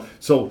 Sure.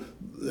 So,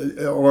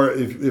 or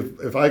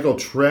if I go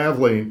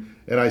traveling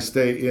and I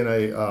stay in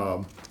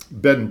a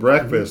bed and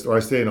breakfast or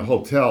I stay in a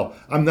hotel,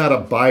 I'm not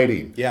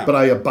abiding, but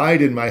I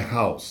abide in my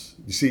house.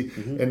 You see,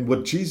 and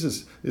what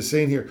Jesus is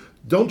saying here,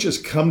 don't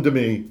just come to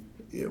me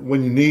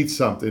when you need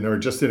something or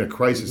just in a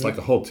crisis like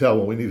a hotel,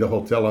 when we need a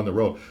hotel on the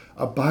road.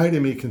 Abide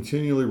in me,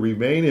 continually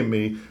remain in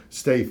me,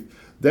 stay.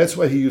 That's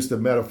why he used the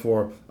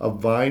metaphor of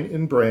vine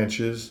and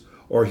branches,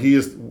 or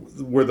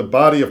we're the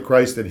body of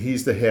Christ and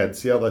he's the head.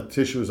 See how the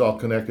tissue is all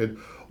connected?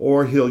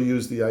 Or he'll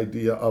use the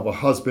idea of a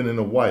husband and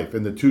a wife,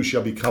 and the two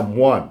shall become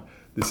one.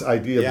 This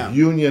idea of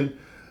union.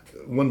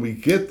 When we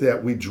get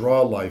that, we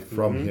draw life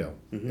from him.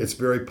 It's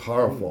very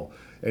powerful.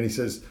 And he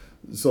says,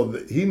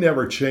 he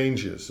never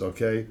changes,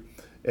 okay?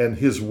 And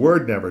his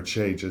word never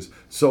changes.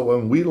 So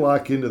when we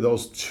lock into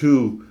those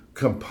two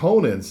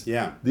components,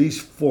 these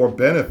 4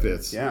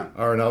 benefits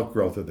are an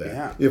outgrowth of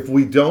that. If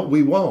we don't,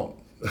 we won't.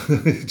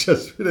 It's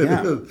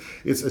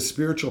a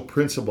spiritual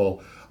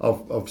principle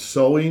of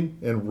sowing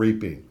and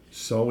reaping.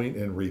 Sowing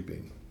and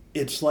reaping.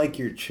 It's like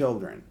your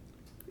children,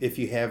 if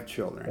you have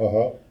children.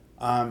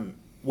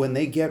 When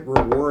they get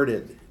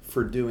rewarded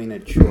for doing a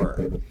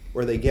chore,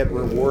 or they get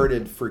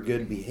rewarded for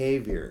good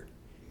behavior,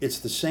 it's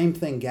the same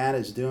thing God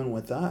is doing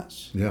with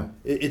us.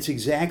 It's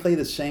exactly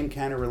the same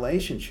kind of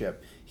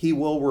relationship. He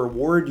will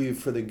reward you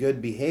for the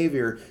good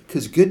behavior,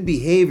 because good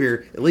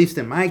behavior, at least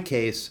in my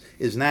case,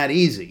 is not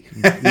easy.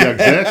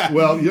 Exactly.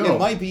 Well, it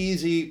might be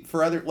easy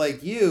for other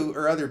like you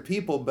or other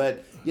people,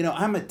 but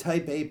I'm a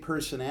type A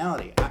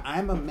personality.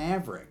 I'm a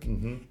maverick,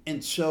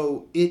 and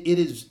so it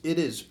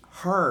is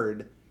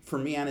hard for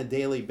me on a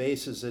daily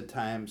basis at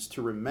times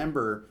to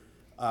remember.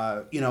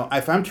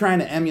 If I'm trying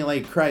to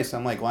emulate Christ,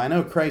 I'm like, well, I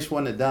know Christ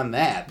wouldn't have done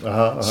that.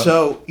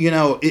 So,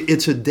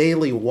 it's a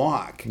daily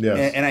walk.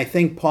 Yes. And I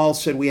think Paul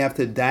said we have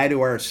to die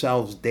to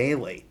ourselves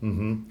daily.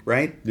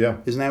 Right? Yeah.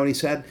 Isn't that what he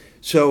said?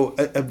 So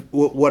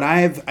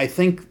I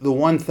think the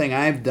one thing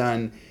I've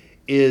done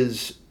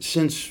is,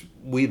 since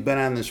we've been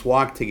on this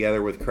walk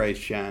together with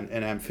Christ, John,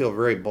 and I feel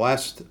very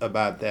blessed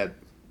about that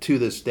to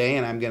this day,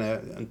 and I'm going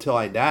to, until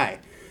I die,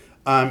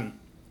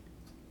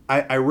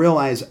 I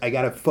realize I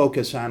got to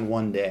focus on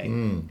one day,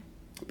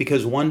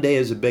 because one day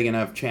is a big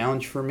enough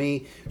challenge for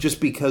me, just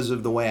because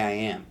of the way I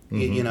am,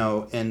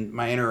 and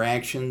my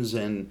interactions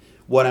and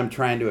what I'm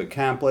trying to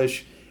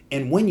accomplish.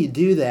 And when you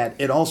do that,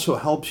 it also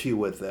helps you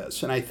with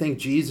this. And I think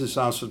Jesus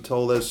also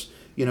told us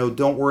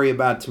don't worry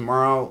about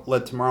tomorrow.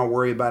 Let tomorrow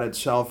worry about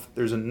itself.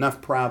 There's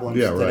enough problems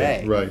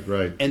today.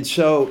 Right. And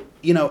so,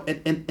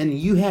 and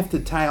you have to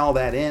tie all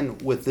that in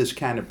with this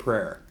kind of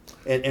prayer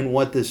and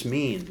what this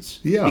means.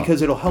 Yeah.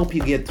 Because it'll help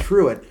you get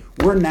through it.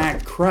 We're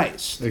not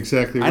Christ.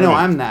 Exactly right. I know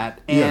I'm not.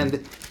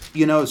 And,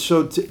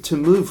 so to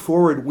move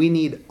forward, we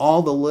need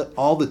all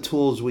the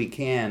tools we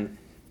can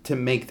to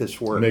make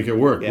this work. Make it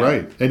work,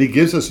 right. And he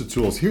gives us the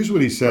tools. Here's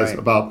what he says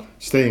about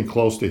staying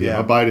close to him.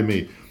 Abide in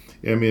me.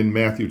 I'm in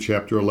Matthew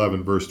chapter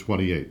 11, verse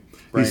 28.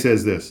 He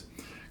says this,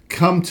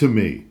 come to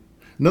me.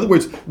 In other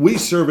words, we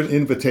serve an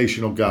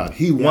invitational God.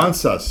 He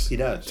wants us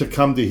to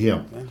come to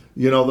him.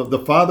 Yeah.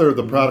 The father of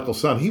the prodigal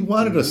son, he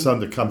wanted a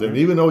son to come to him,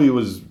 even though he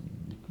was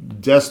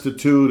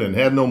destitute and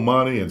had no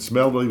money and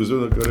smelled like he was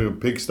in a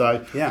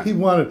pigsty. Yeah. He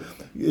wanted,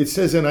 it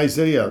says in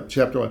Isaiah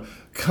chapter 1,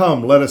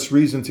 come, let us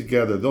reason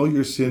together, though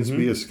your sins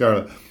be as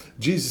scarlet.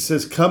 Jesus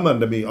says, come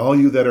unto me, all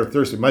you that are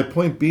thirsty. My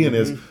point being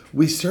is,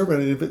 we serve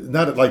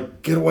not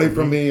like, get away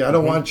from me, I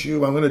don't want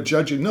you, I'm going to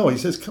judge you. No, he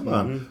says, come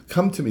on,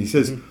 come to me. He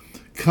says,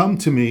 come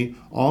to me,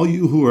 all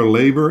you who are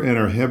labor and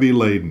are heavy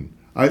laden.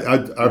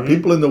 Are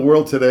people in the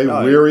world today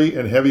weary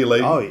and heavy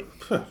laden?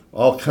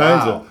 All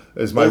kinds of.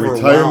 Is my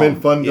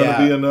retirement fund going to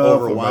be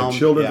enough? Are my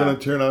children going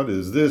to turn out?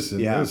 Is this and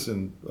this?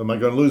 And am I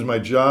going to lose my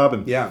job?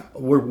 And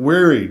we're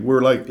worried.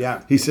 We're like,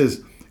 he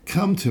says,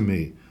 come to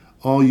me,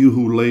 all you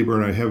who labor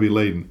and are heavy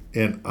laden,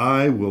 and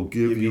I will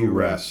give you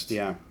rest.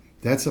 Yeah.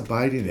 That's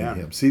abiding in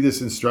him. See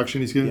this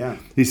instruction he's giving? Yeah.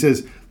 He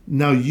says,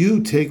 now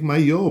you take my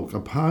yoke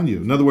upon you.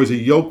 In other words, a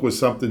yoke was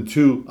something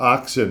two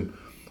oxen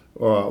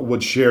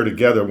would share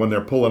together when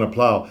they're pulling a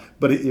plow.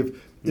 But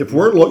if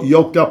we're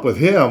yoked up with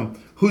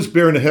him, who's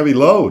bearing a heavy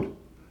load?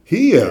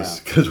 He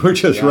is, because we're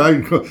just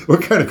riding. We're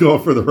kind of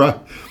going for the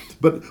ride.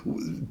 But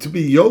to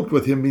be yoked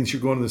with him means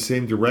you're going in the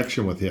same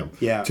direction with him.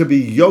 Yeah. To be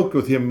yoked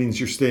with him means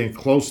you're staying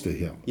close to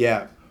him.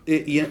 Yeah.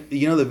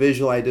 The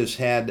visual I just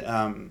had,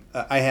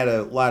 I had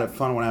a lot of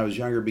fun when I was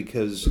younger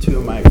because two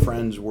of my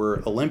friends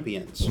were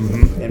Olympians.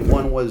 And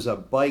one was a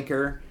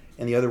biker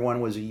and the other one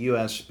was a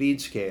U.S.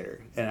 speed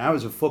skater. And I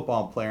was a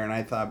football player, and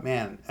I thought,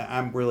 man,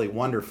 I'm really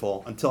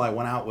wonderful until I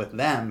went out with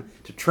them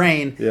to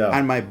train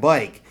on my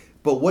bike.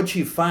 But what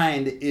you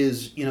find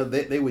is,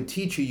 they would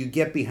teach you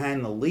get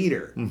behind the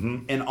leader,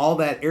 and all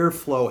that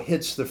airflow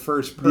hits the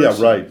first person.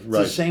 Yeah, right. It's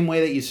the same way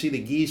that you see the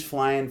geese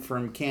flying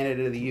from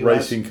Canada to the U.S.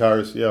 Racing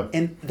cars,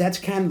 And that's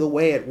kind of the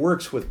way it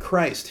works with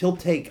Christ. He'll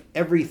take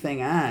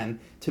everything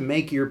on to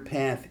make your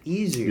path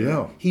easier.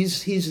 Yeah.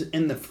 He's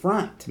in the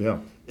front. Yeah.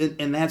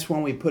 And that's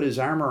when we put his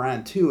armor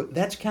on, too.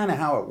 That's kind of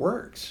how it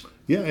works.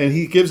 Yeah, and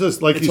he gives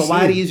us, like it's you a said,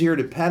 lot easier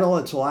to pedal.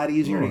 It's a lot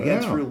easier to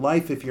get through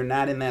life if you're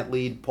not in that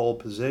lead pole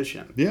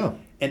position. Yeah.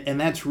 And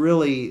that's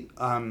really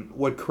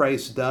what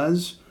Christ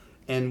does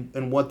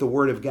and what the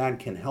Word of God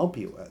can help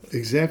you with.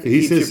 Exactly.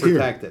 He says you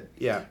protected.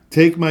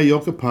 Take my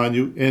yoke upon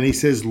you, and he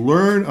says,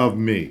 learn of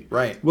me.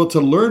 Right. Well, to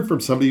learn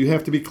from somebody, you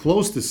have to be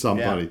close to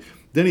somebody. Yeah.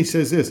 Then he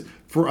says this,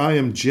 for I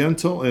am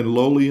gentle and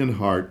lowly in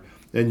heart,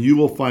 and you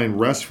will find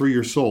rest for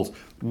your souls.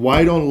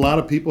 Why don't a lot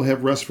of people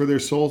have rest for their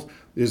souls?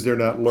 Is they're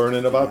not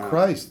learning about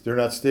Christ. They're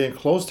not staying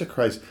close to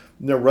Christ.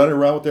 And they're running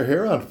around with their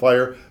hair on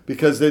fire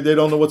because they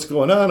don't know what's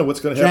going on and what's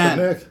going to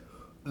happen next.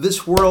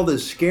 This world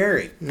is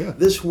scary. Yeah.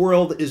 This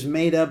world is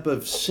made up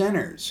of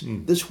sinners.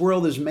 This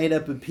world is made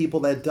up of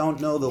people that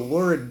don't know the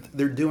Lord.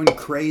 They're doing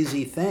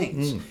crazy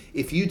things.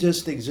 If you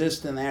just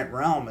exist in that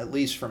realm, at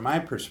least from my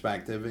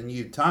perspective, and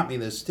you taught me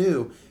this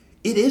too,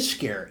 it is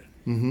scary.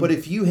 But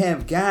if you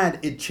have God,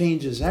 it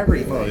changes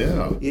everything.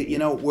 Oh,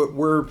 yeah.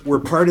 We're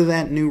part of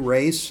that new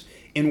race,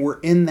 and we're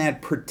in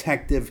that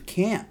protective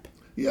camp.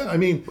 Yeah, I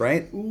mean,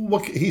 right?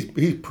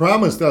 He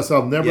promised us,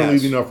 I'll never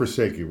leave you nor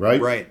forsake you, right?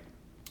 Right.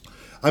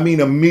 I mean,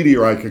 a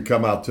meteorite could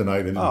come out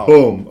tonight and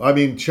boom. I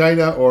mean,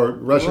 China or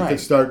Russia could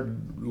start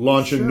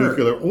launching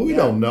nuclear. We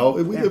don't know.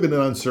 We live in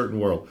an uncertain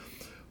world.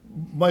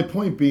 My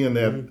point being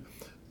that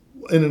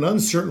in an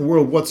uncertain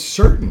world, what's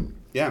certain?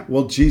 Yeah.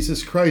 Well,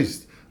 Jesus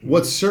Christ.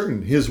 What's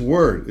certain? His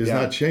word is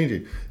not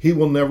changing. He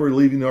will never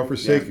leave you nor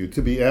forsake you.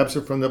 To be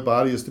absent from the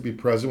body is to be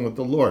present with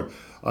the Lord.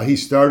 He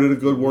started a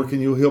good work in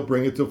you. He'll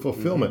bring it to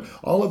fulfillment.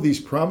 All of these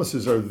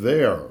promises are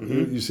there.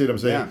 You see what I'm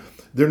saying? Yeah.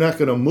 They're not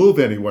going to move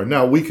anywhere.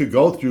 Now, we could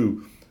go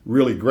through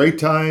really great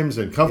times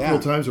and comfortable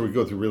times, or we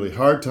go through really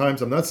hard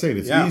times. I'm not saying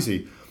it's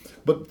easy.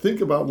 But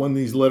think about when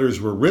these letters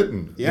were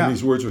written and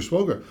these words were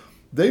spoken.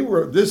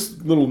 This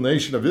little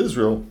nation of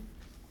Israel,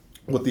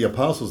 with the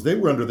apostles, they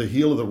were under the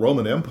heel of the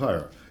Roman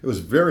Empire. It was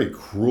very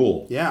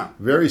cruel. Yeah.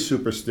 Very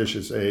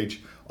superstitious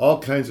age. All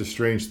kinds of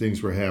strange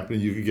things were happening.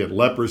 You could get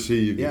leprosy,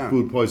 you could get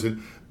food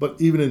poisoning. But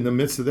even in the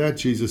midst of that,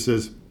 Jesus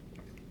says,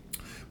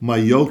 my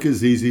yoke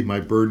is easy, my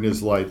burden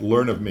is light.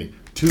 Learn of me.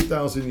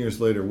 2,000 years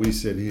later, we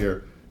sit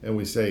here and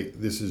we say,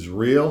 this is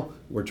real.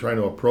 We're trying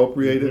to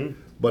appropriate it.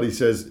 But he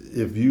says,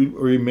 if you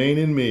remain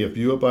in me, if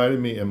you abide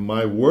in me, and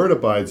my word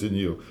abides in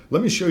you.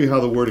 Let me show you how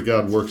the word of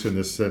God works in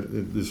this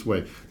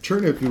way.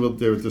 Turn, if you will,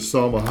 there to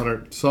Psalm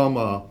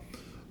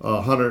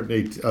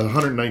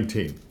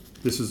 119.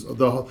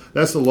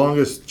 That's the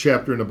longest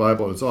chapter in the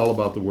Bible, and it's all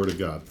about the word of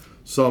God.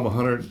 Psalm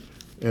 100,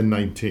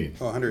 119.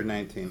 Oh,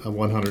 119.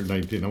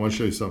 119. I want to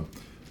show you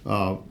something.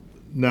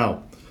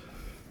 Now,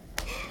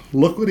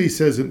 look what he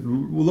says.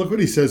 Look what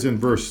he says in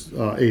verse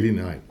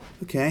 89.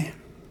 Okay.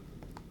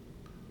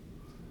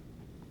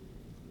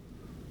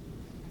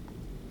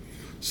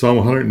 Psalm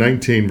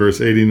 119, verse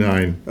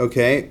 89.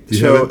 Okay.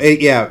 So,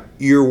 yeah,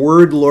 your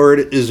word, Lord,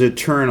 is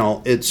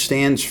eternal. It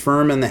stands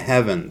firm in the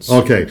heavens.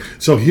 Okay.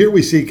 So here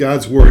we see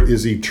God's word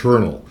is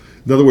eternal.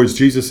 In other words,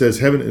 Jesus says,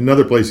 "Heaven."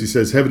 Another place he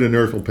says, "Heaven and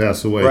earth will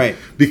pass away," right?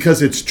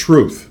 Because it's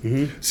truth.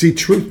 Mm-hmm. See,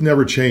 truth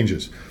never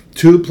changes.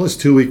 2 +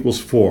 2 =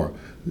 4.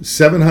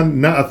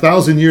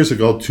 1,000 years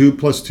ago, 2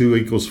 +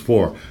 2 =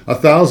 4.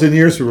 1,000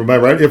 years from now,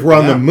 right? If we're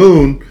on the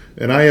moon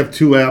and I have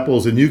 2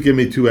 apples and you give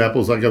me 2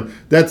 apples,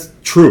 that's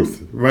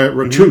truth, right?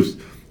 Mm-hmm.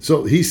 Truth.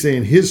 So he's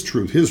saying his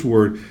truth, his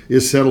word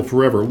is settled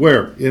forever.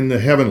 Where? In the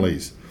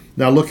heavenlies.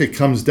 Now look, it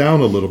comes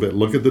down a little bit.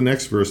 Look at the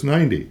next verse,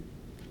 90.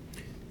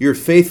 Your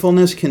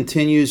faithfulness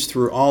continues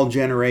through all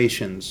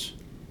generations.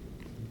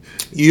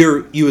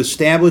 You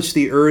establish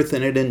the earth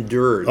and it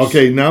endures.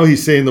 Okay, now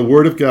he's saying the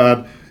word of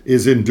God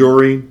is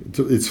enduring.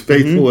 It's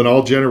faithful in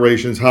all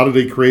generations. How did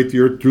he create the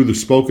earth? Through the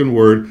spoken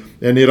word,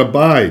 and it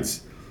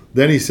abides.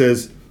 Then he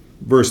says,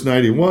 verse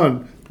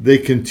 91, they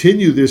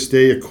continue this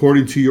day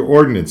according to your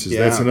ordinances. Yeah.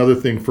 That's another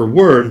thing for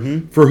word.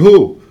 Mm-hmm. For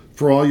who?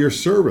 For all your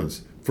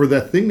servants. For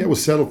that thing that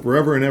was settled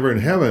forever and ever in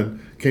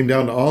heaven came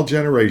down to all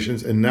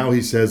generations, and now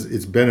he says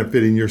it's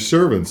benefiting your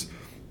servants.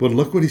 But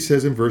look what he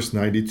says in verse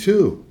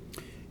 92.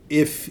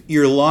 If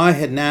your law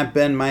had not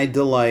been my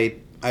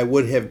delight, I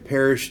would have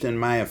perished in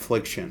my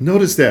affliction.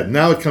 Notice that.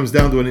 Now it comes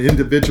down to an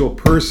individual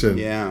person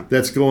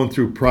that's going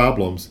through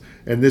problems.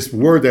 And this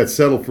word that's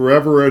settled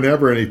forever and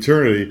ever in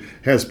eternity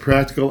has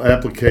practical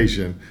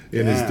application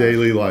in his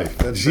daily life.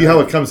 See how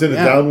it comes in a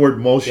downward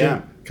motion?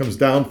 Yeah. Comes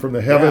down from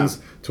the heavens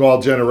to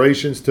all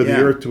generations, to the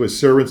earth, to his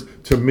servants,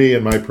 to me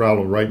and my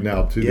problem right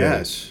now, today.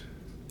 Yes.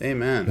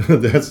 Amen.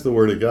 That's the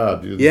word of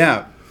God.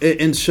 Yeah.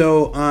 And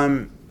so,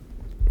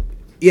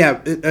 we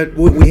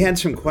had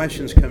some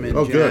questions come in,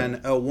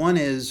 John. One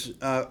is,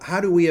 how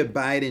do we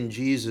abide in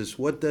Jesus?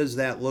 What does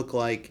that look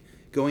like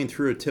going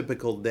through a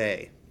typical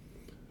day?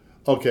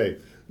 Okay.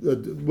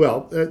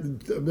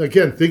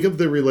 Again, think of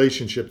the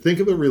relationship. Think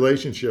of a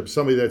relationship,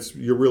 somebody that's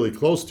you're really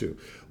close to.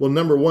 Well,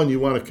 number one,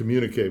 you want to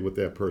communicate with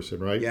that person,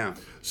 right? Yeah.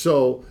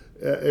 So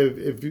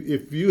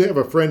if you have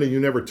a friend and you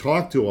never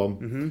talk to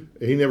him,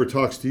 he never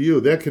talks to you,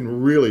 that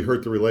can really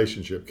hurt the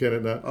relationship, can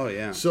it not? Oh,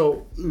 yeah.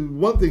 So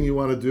one thing you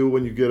want to do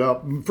when you get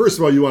up, first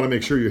of all, you want to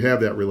make sure you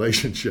have that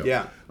relationship.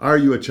 Yeah. Are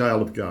you a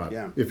child of God?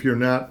 Yeah. If you're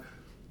not,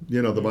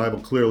 the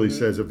Bible clearly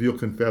says, if you'll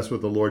confess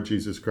with the Lord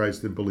Jesus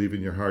Christ and believe in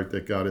your heart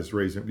that God has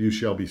raised him, you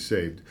shall be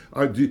saved.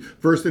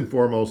 First and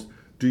foremost,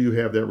 do you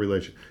have that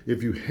relationship?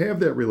 If you have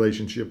that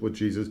relationship with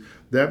Jesus,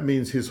 that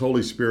means his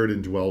Holy Spirit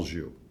indwells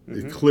you.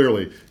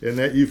 Clearly. And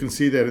that you can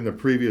see that in the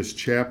previous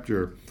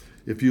chapter.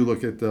 If you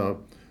look at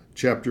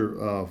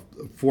chapter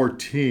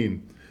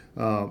 14,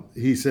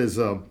 he says,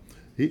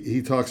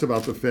 he talks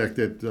about the fact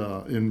that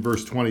in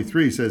verse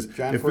 23, he says...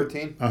 John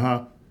 14?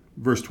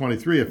 Verse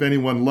 23, if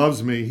anyone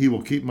loves me, he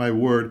will keep my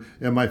word,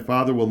 and my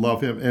Father will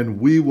love him, and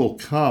we will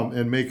come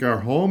and make our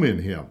home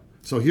in him.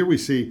 So here we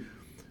see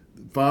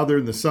Father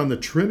and the Son, the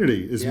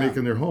Trinity, is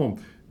making their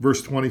home.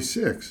 Verse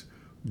 26,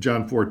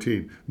 John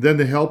 14. Then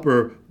the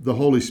Helper, the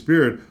Holy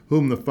Spirit,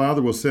 whom the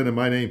Father will send in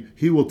my name,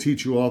 he will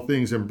teach you all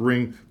things and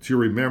bring to your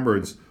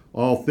remembrance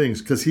all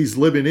things, because he's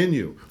living in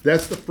you.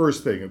 That's the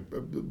first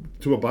thing.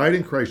 To abide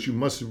in Christ, you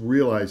must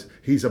realize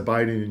he's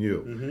abiding in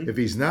you. If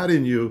he's not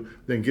in you,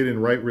 then get in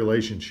right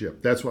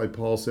relationship. That's why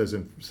Paul says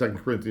in 2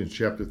 Corinthians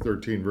chapter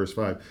 13, verse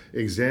 5,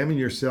 examine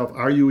yourself.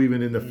 Are you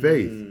even in the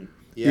faith?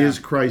 Is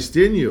Christ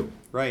in you?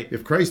 Right.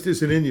 If Christ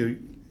isn't in you,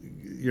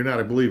 you're not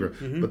a believer.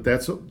 But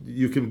that's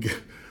you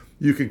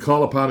can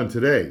call upon him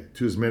today.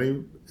 To as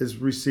many as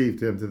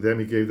received him, to them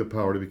he gave the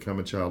power to become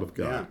a child of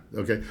God.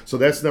 Okay, so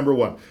that's number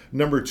one.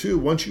 Number two,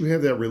 once you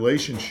have that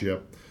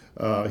relationship,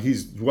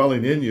 he's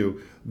dwelling in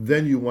you,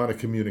 then you want to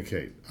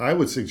communicate. I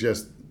would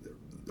suggest,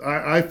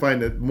 I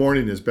find that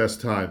morning is best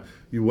time.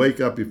 You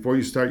wake up before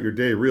you start your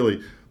day,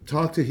 really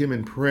talk to him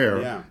in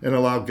prayer and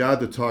allow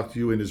God to talk to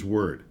you in his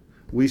word.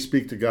 We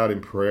speak to God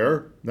in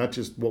prayer, not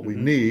just what we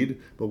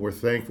need, but we're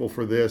thankful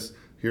for this.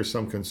 Here's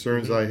some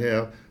concerns I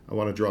have. I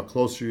want to draw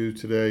closer to you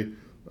today.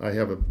 I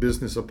have a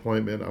business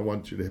appointment. I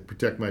want you to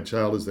protect my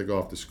child as they go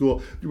off to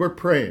school. We're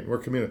praying. We're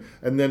communicating.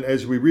 And then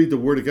as we read the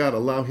Word of God,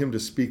 allow him to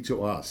speak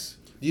to us.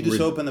 You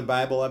just open the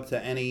Bible up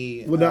to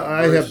any Well, now,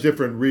 I have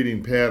different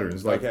reading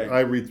patterns. Like I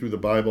read through the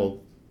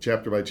Bible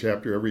chapter by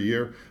chapter every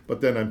year, but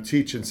then I'm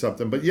teaching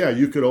something. But yeah,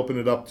 you could open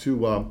it up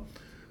to,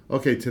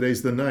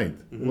 today's the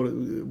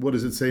 9th. What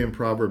does it say in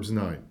Proverbs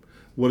 9?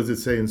 What does it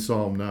say in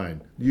Psalm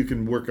 9? You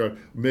can work on,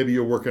 maybe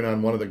you're working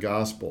on one of the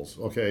Gospels,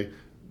 okay?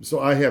 So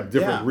I have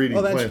different reading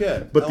plans. That's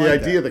good. But the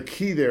idea, the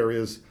key there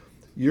is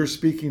you're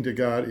speaking to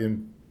God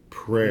in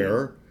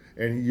prayer,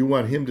 and you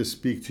want him to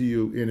speak to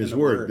you in his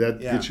word.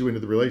 That gets you into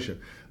the relation.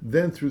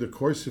 Then through the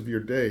course of your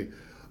day,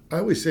 I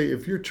always say,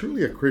 if you're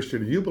truly a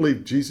Christian and you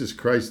believe Jesus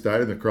Christ died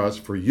on the cross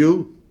for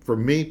you for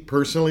me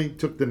personally,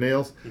 took the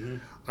nails.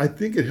 I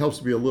think it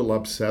helps me a little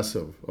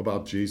obsessive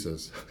about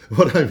Jesus.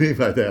 What I mean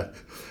by that,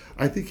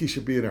 I think he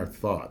should be in our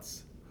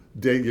thoughts.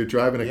 Dave, you're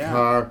driving a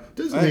car.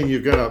 Doesn't mean you're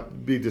gonna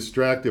be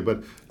distracted,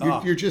 but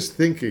you're just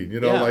thinking.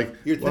 Like,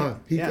 wow,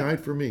 he died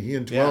for me. He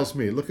indwells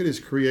me. Look at his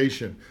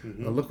creation.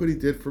 Look what he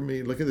did for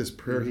me. Look at this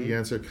prayer he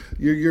answered.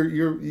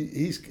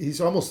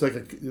 He's almost like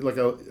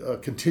a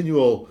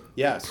continual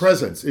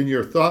presence in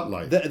your thought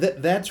life.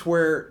 That's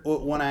where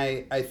when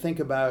I think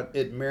about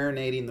it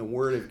marinating the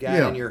Word of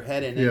God in your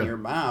head and in your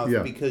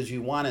mouth, because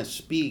you want to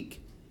speak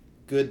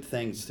good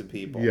things to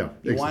people. You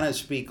want to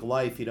speak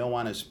life. You don't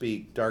want to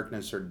speak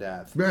darkness or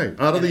death. Right.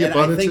 Out of the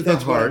abundance of the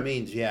heart, what it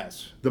means.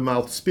 Yes. The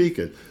mouth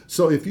speaketh.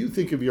 So if you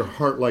think of your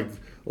heart like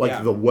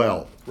the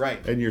well,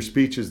 right, and your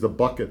speech is the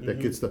bucket that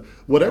gets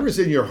whatever's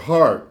in your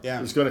heart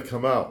is going to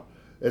come out.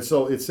 And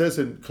so it says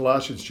in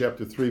Colossians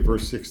chapter 3,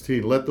 verse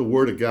 16, let the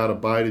word of God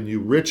abide in you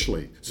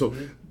richly. So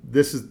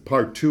this is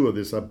part 2 of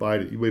this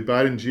abide. We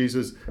abide in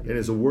Jesus, and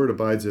his word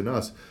abides in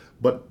us.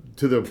 But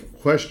to the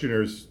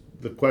questioners,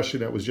 the question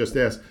that was just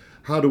asked,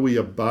 how do we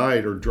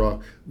abide or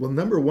draw? Well,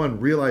 number one,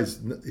 realize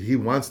he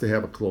wants to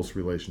have a close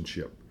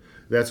relationship.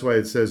 That's why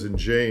it says in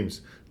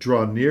James,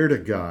 draw near to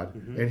God,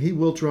 and he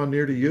will draw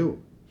near to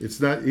you. He's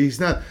not,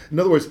 in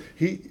other words,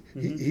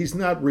 he's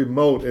not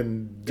remote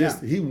and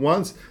he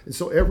wants, and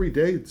so every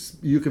day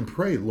you can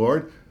pray,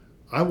 Lord,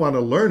 I want to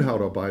learn how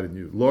to abide in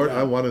you. Lord,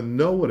 I want to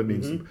know what it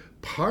means.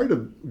 Part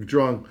of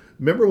drawing,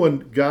 remember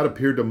when God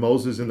appeared to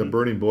Moses in the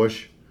burning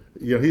bush?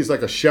 He's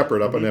like a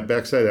shepherd up on that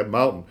backside of that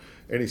mountain.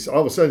 And he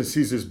all of a sudden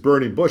sees this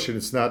burning bush, and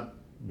it's not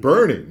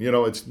burning.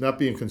 It's not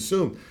being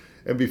consumed.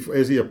 And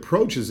as he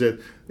approaches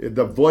it,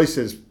 the voice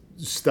says,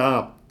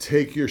 "Stop!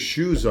 Take your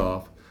shoes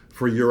off,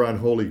 for you're on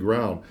holy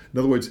ground." In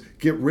other words,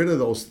 get rid of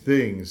those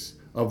things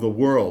of the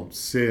world,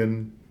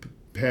 sin,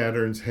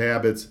 patterns,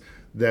 habits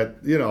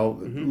that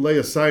lay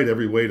aside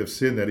every weight of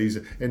sin that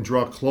easy, and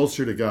draw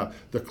closer to God.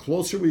 The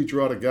closer we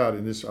draw to God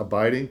in this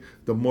abiding,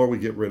 the more we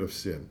get rid of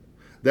sin.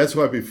 That's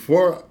why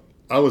before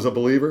I was a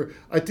believer,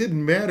 it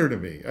didn't matter to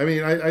me. I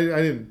mean, I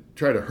didn't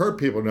try to hurt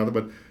people or nothing,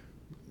 but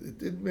it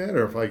didn't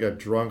matter if I got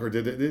drunk or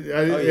did it.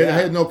 I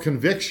had no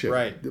conviction.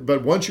 Right.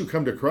 But once you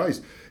come to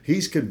Christ,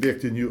 he's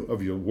convicting you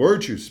of your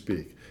words you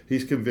speak.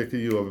 He's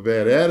convicting you of a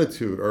bad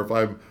attitude, or if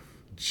I'm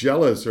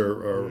jealous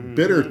or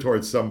bitter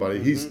towards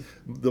somebody.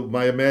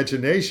 My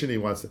imagination he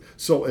wants to.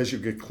 So as you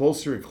get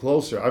closer and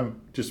closer, I'm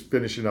just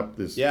finishing up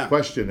this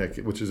question,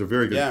 which is a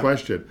very good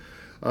question.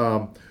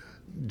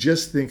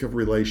 Just think of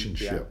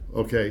relationship,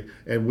 okay?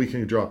 And we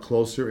can draw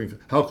closer. And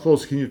how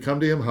close can you come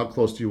to him? How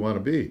close do you want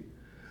to be?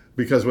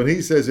 Because when he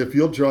says, if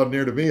you'll draw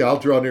near to me, I'll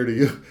draw near to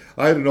you.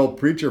 I had an old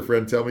preacher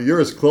friend tell me, you're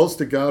as close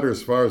to God or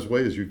as far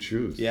away as you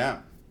choose. Yeah.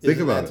 Think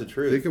about it. The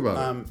truth. Think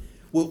about it.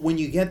 Well, when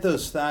you get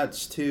those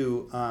thoughts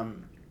too,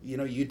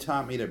 you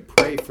taught me to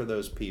pray for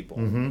those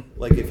people.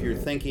 Like if you're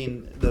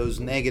thinking those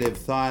negative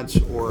thoughts,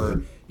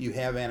 or you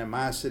have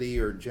animosity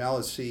or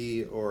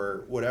jealousy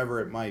or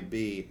whatever it might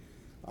be,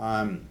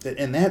 and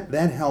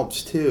that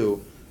helps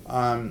too.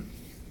 So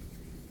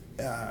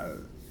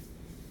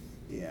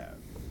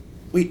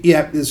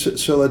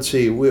let's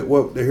see.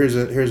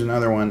 Here's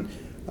another one.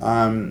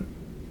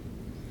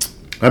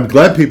 I'm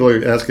glad people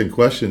are asking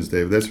questions,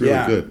 Dave. That's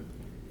really good.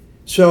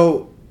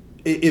 So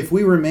if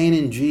we remain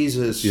in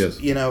Jesus, yes.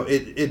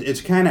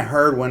 It's kind of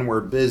hard when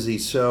we're busy.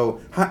 So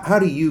how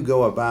do you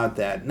go about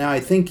that? Now, I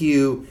think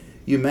you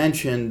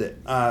mentioned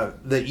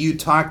that you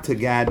talk to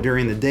God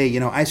during the day.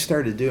 I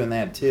started doing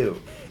that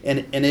too.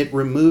 And it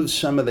removes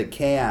some of the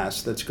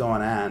chaos that's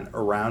going on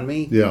around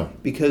me. Yeah.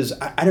 Because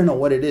I don't know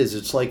what it is.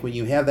 It's like when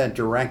you have that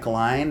direct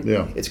line,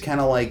 it's kind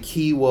of like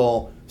he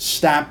will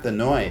stop the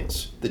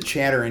noise, the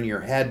chatter in your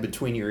head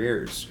between your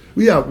ears.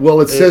 Yeah, well,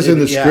 it says in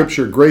the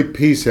scripture, great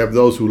peace have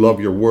those who love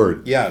your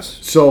word. Yes.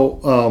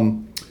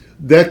 So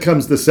that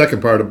comes the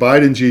second part,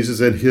 abide in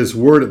Jesus and his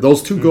word.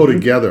 Those two go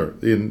together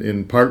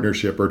in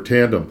partnership or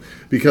tandem.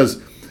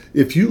 Because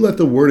if you let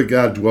the word of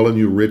God dwell in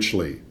you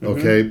richly,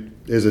 okay,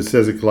 as it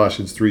says in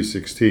Colossians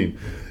 3:16,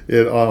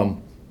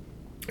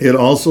 it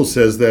also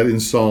says that in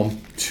Psalm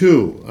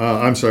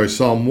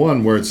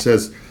 1, where it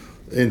says,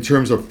 in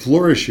terms of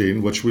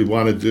flourishing, which we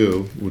want to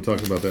do, we'll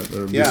talk about that,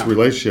 this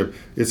relationship,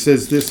 it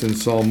says this in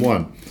Psalm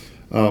 1,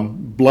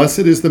 blessed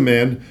is the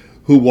man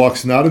who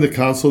walks not in the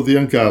counsel of the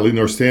ungodly,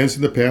 nor stands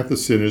in the path of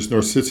sinners,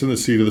 nor sits in the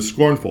seat of the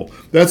scornful.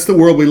 That's the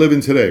world we live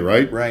in today,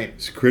 right? Right.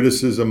 It's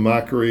criticism,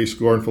 mockery,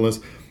 scornfulness.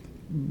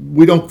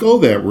 We don't go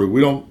that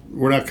route.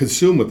 We're not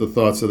consumed with the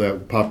thoughts of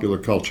that popular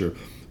culture.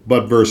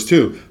 But verse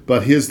 2,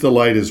 but his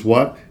delight is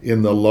what?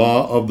 In the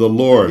law of the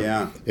Lord.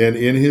 Yeah. And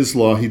in his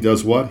law he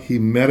does what? He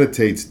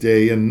meditates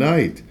day and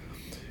night.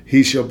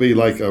 He shall be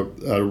like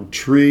a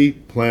tree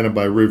planted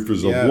by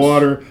rivers of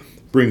water,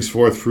 brings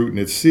forth fruit in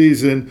its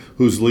season,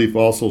 whose leaf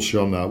also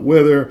shall not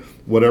wither.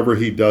 Whatever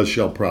he does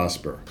shall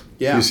prosper.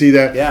 Yeah. You see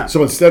that? Yeah.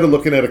 So instead of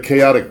looking at a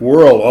chaotic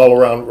world all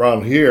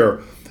around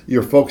here,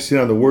 you're focusing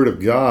on the Word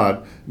of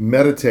God.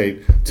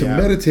 Meditate. To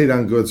meditate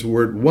on God's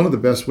Word, one of the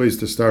best ways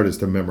to start is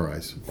to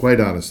memorize, quite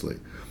honestly.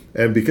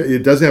 And because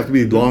it doesn't have to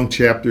be long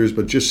chapters,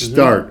 but just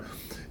start.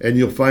 And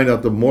you'll find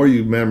out the more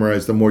you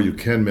memorize, the more you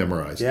can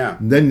memorize. Yeah.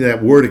 And then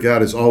that Word of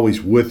God is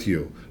always with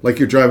you. Like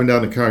you're driving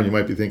down the car and you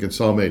might be thinking,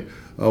 Psalm 8,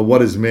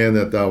 what is man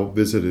that thou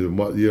visited? And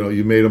what,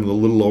 you made him a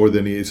little lower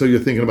than he is. So you're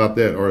thinking about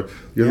that. Or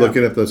you're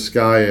looking at the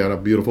sky on a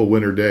beautiful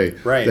winter day.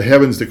 Right. The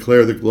heavens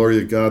declare the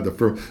glory of God.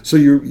 So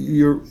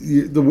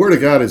the Word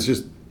of God is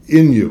just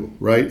in you,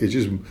 right? It's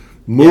just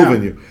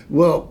moving you.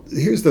 Well,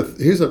 here's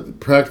a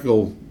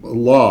practical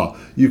law.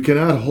 You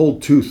cannot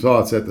hold two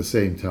thoughts at the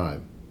same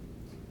time.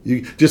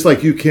 You just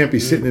like you can't be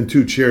sitting in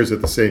two chairs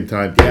at the same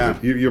time.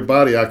 Yeah. Your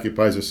body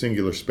occupies a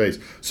singular space.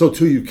 So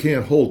too, you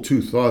can't hold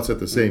two thoughts at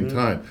the same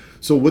time.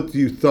 So what do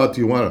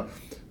you want?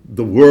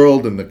 The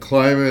world and the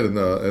climate and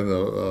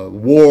the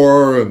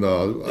war and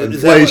the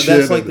inflation.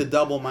 That's like the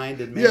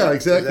double-minded man. Yeah,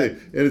 exactly.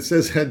 And it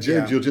says that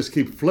James, you'll just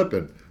keep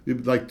flipping. You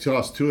like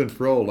toss to and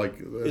fro like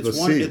the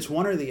sea. It's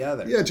one or the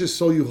other. Yeah, just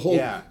so you hold.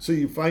 Yeah. So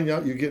you find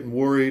out you're getting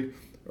worried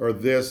or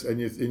this,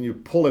 and you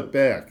pull it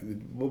back.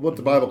 What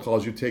the Bible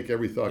calls you take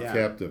every thought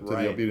captive to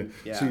the obedient.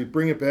 Yeah. So you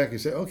bring it back. You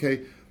say,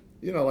 okay,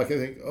 like I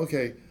think,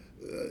 okay,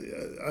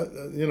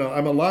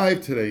 I'm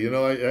alive today.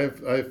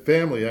 I have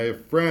family. I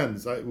have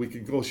friends. We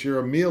can go share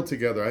a meal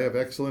together. I have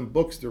excellent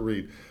books to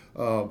read.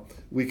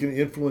 We can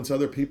influence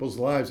other people's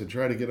lives and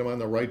try to get them on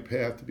the right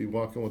path to be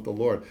walking with the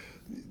Lord.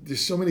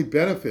 There's so many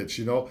benefits,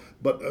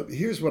 But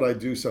here's what I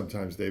do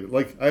sometimes, David.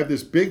 Like I have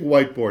this big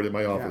whiteboard in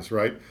my office,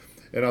 right?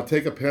 And I'll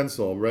take a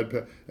pencil, red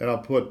pen, and I'll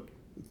put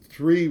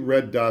 3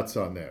 red dots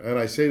on there. And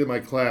I say to my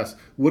class,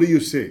 what do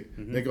you see?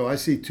 And they go, I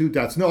see 2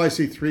 dots. No, I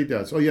see 3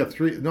 dots. Oh, yeah,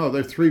 3. No,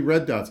 there are 3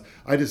 red dots.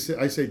 I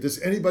say, does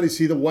anybody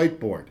see the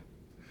whiteboard?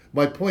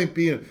 My point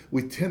being,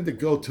 we tend to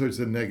go towards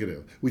the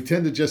negative. We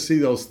tend to just see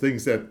those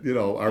things that,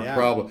 are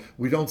problem.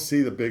 We don't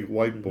see the big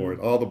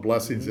whiteboard, all the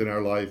blessings in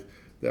our life,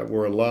 that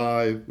we're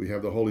alive, we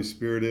have the Holy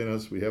Spirit in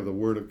us, we have the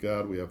Word of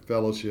God, we have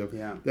fellowship.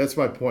 Yeah. That's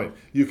my point.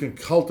 You can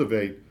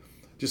cultivate.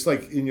 Just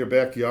like in your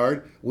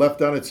backyard,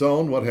 left on its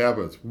own, what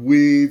happens?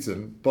 Weeds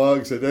and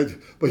bugs, you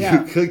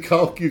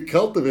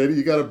cultivate it.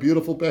 You got a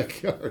beautiful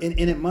backyard. And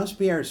it must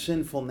be our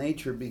sinful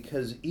nature,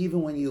 because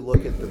even when you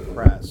look at the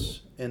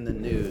press and the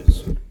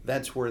news,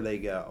 that's where they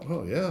go.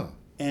 Oh yeah.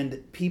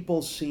 And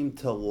people seem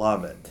to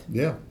love it.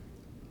 Yeah.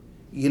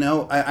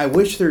 I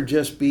wish there'd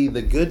just be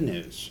the good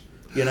news.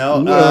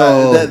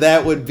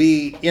 That would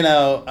be, what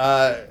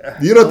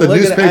the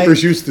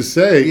newspapers used to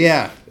say?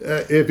 Yeah.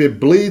 If it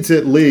bleeds,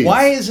 it leads.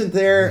 Why isn't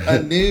there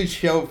a news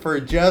show for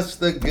just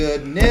the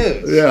good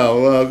news? Yeah,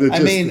 well...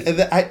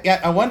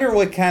 I wonder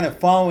what kind of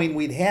following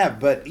we'd have,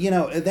 but,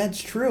 that's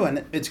true,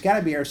 and it's got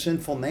to be our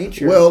sinful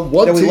nature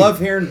that we love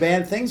hearing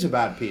bad things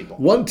about people.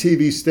 One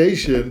TV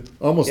station,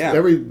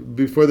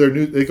 before their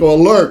news, they go,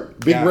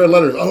 alert, big red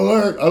letters,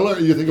 alert,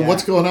 alert. You're thinking,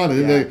 what's going on?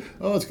 And then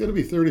it's going to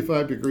be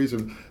 35 degrees.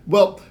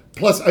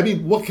 Plus,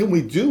 what can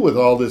we do with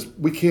all this?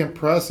 We can't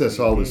process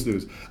all this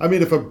news.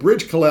 If a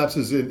bridge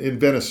collapses in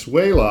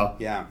Venezuela,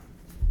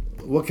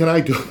 what can I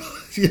do?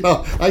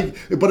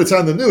 But it's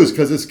on the news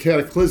because it's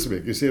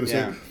cataclysmic. You see what I'm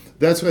saying?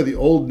 That's why the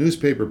old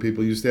newspaper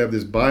people used to have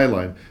this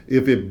byline: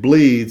 if it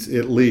bleeds,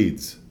 it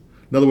leads.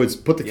 In other words,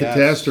 put the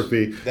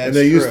catastrophe. And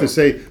they used to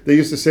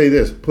say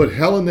this: put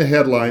hell in the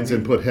headlines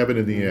and put heaven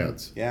in the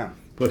ads. Yeah.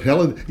 Put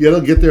hell in.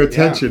 It'll get their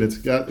attention.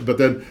 But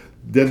then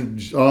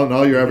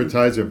all your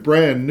advertising,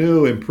 brand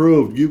new,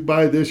 improved. You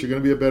buy this, you're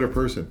going to be a better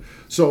person.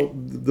 So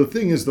the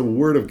thing is, the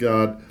Word of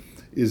God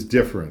is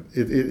different.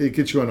 It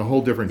gets you on a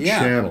whole different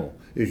channel.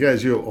 It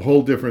has you a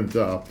whole different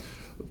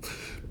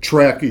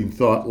tracking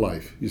thought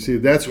life. You see,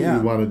 that's what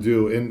we want to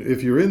do. And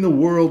if you're in the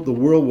world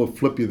will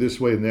flip you this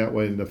way and that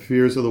way, and the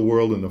fears of the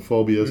world and the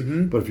phobias.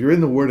 But if you're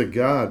in the Word of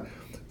God,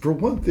 for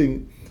one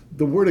thing,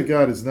 the Word of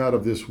God is not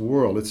of this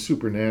world. It's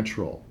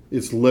supernatural.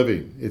 It's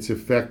living. It's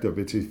effective.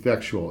 It's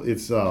effectual.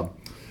 It's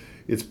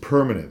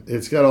permanent.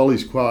 It's got all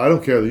these qualities. I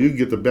don't care that you can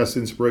get the best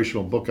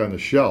inspirational book on the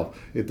shelf.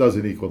 It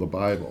doesn't equal the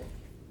Bible.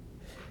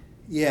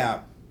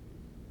 Yeah.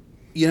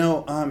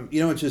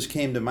 It just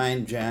came to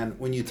mind, John,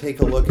 when you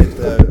take a look at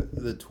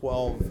the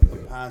 12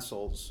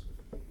 apostles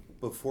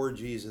before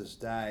Jesus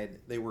died,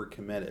 they were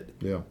committed.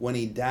 Yeah. When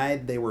he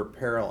died, they were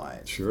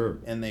paralyzed. Sure.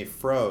 And they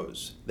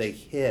froze. They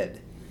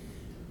hid.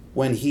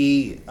 When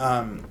he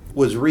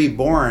was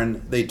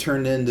reborn, they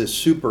turned into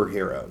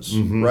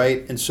superheroes,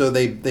 right? And so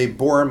they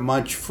bore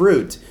much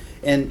fruit.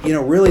 And,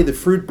 really the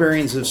fruit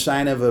bearing is a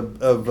sign of a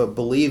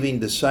believing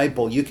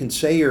disciple. You can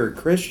say you're a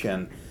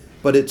Christian,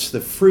 but it's the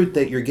fruit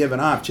that you're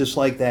giving off, just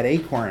like that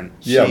acorn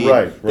seed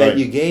that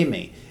you gave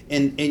me.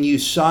 And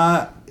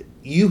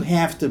you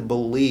have to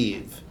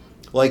believe,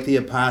 like the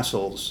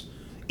apostles,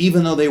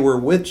 even though they were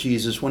with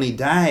Jesus, when he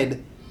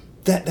died,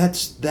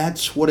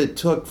 that's what it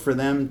took for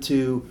them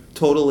to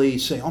totally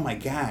say, oh my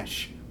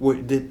gosh,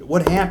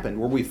 what happened?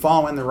 Were we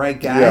following the right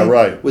guy? Yeah,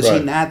 right. Was he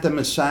not the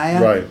Messiah?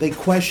 Right. They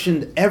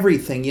questioned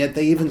everything, yet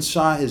they even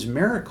saw his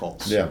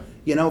miracles. Yeah.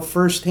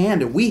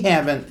 Firsthand.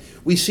 And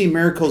we see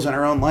miracles in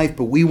our own life,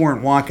 but we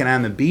weren't walking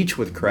on the beach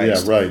with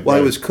Christ while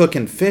he was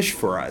cooking fish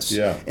for us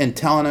and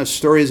telling us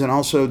stories and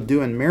also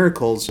doing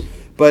miracles.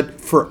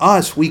 But for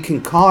us, we can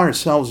call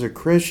ourselves a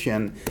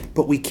Christian,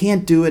 but we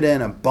can't do it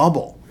in a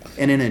bubble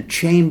and in a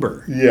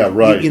chamber. Yeah,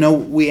 right.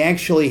 We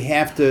actually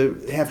have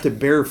to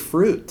bear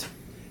fruit.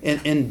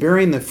 And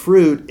bearing the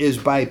fruit is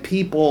by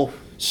people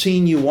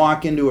seeing you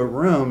walk into a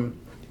room,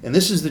 and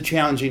this is the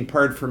challenging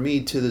part for me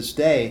to this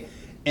day,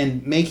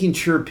 and making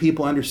sure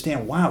people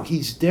understand, wow,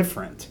 he's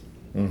different.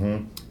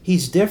 Mm-hmm.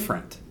 He's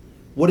different.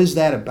 What is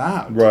that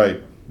about?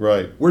 Right.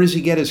 Where does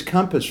he get his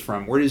compass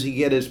from? Where does he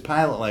get his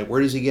pilot light?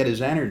 Where does he get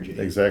his energy?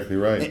 Exactly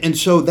right. And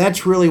so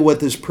that's really what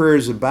this prayer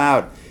is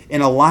about. In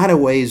a lot of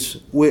ways,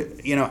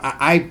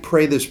 I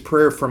pray this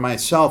prayer for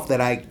myself that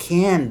I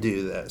can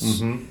do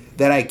this,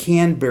 that I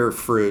can bear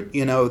fruit,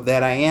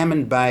 that I am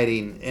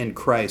abiding in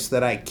Christ,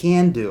 that I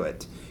can do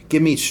it.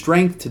 Give me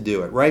strength to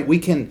do it, right? We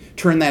can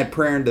turn that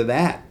prayer into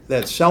that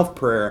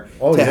self-prayer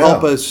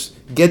help us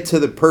get to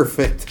the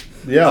perfect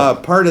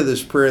part of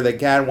this prayer that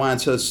God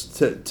wants us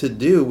to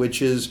do,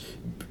 which is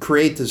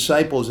create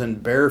disciples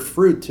and bear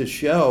fruit to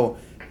show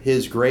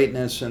his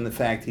greatness and the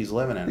fact he's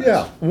living in us.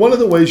 Yeah. One of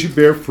the ways you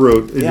bear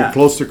fruit and you're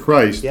close to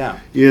Christ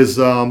is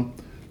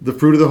the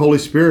fruit of the Holy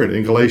Spirit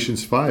in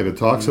Galatians 5. It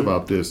talks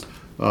about this.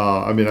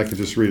 I could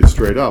just read it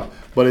straight up.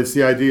 But it's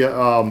the idea,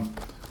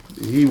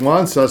 he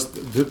wants us,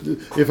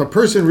 if a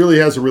person really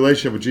has a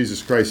relationship with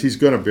Jesus Christ, he's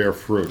going to bear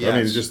fruit.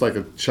 Yes. It's just like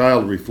a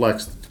child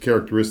reflects the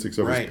characteristics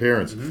of his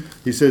parents.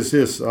 He says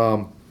this,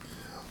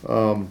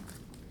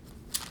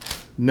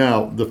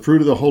 now, the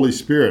fruit of the Holy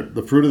Spirit.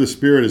 The fruit of the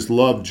Spirit is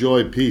love,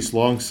 joy, peace,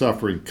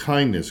 long-suffering,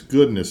 kindness,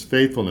 goodness,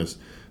 faithfulness,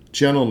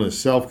 gentleness,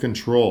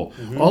 self-control.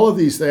 All of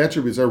these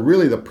attributes are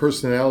really the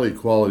personality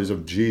qualities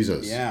of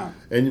Jesus. Yeah.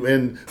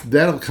 And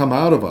that'll come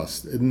out of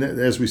us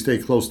as we stay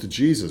close to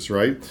Jesus,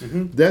 right?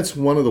 That's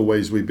one of the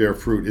ways we bear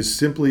fruit, is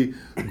simply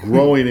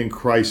growing in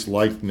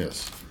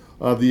Christ-likeness.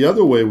 The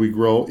other way we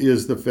grow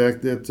is the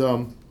fact that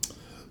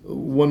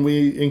when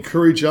we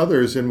encourage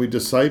others and we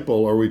disciple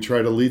or we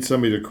try to lead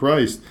somebody to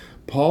Christ,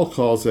 Paul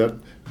calls that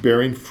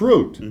bearing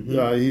fruit.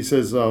 He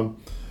says, in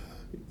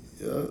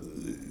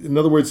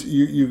other words,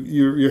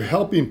 you're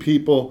helping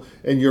people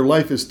and your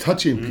life is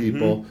touching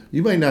people.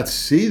 You might not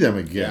see them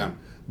again,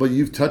 but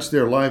you've touched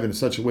their life in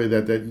such a way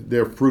that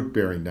they're fruit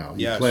bearing now.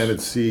 You planted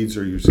seeds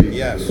or you see.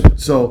 Yes.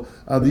 So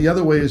the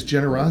other way is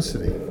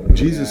generosity.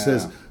 Jesus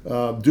says,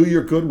 do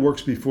your good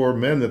works before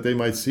men that they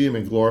might see him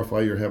and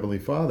glorify your heavenly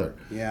Father.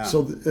 Yeah.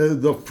 So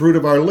the fruit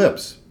of our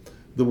lips,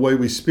 the way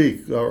we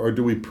speak, or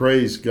do we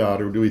praise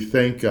God, or do we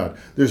thank God?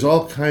 There's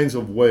all kinds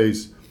of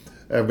ways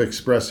of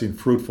expressing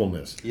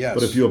fruitfulness. Yes.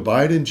 But if you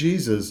abide in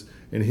Jesus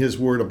and his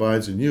word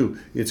abides in you,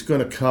 it's going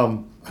to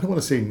come, I don't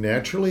want to say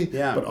naturally,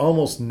 but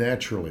almost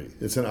naturally.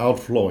 It's an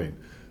outflowing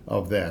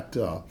of that.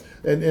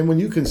 And when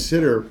you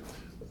consider,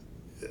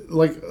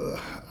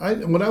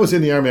 when I was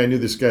in the Army, I knew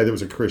this guy that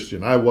was a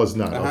Christian. I was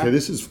not. Okay,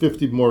 this is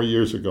 50 more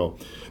years ago.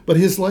 But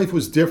his life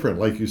was different,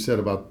 like you said,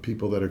 about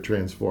people that are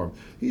transformed.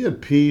 He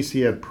had peace,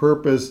 he had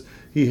purpose,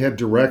 he had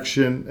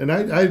direction. And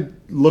I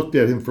looked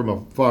at him from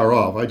afar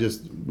off.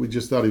 We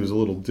just thought he was a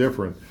little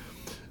different.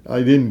 I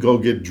didn't go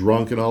get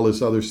drunk and all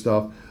this other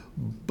stuff.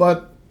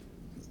 But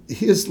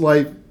his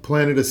life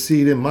planted a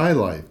seed in my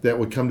life that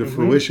would come to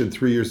fruition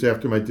 3 years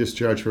after my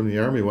discharge from the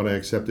Army when I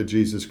accepted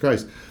Jesus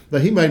Christ. Now,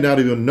 he might not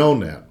even known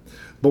that.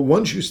 But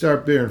once you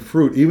start bearing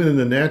fruit, even in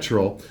the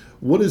natural,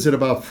 what is it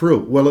about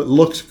fruit? Well, it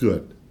looks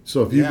good.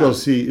 So if you go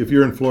see, if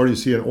you're in Florida, you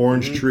see an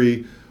orange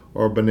tree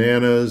or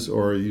bananas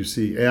or you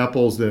see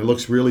apples, then it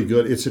looks really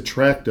good. It's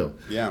attractive.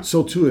 Yeah.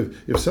 So too,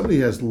 if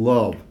somebody has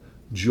love,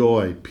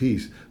 joy,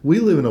 peace. We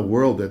live in a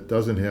world that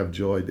doesn't have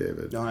joy,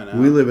 David. No, I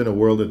know. We live in a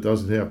world that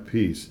doesn't have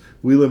peace.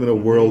 We live in a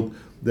world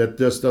that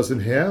just doesn't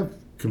have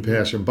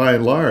compassion by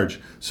and large.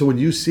 So when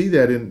you see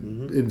that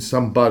in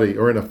somebody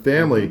or in a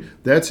family,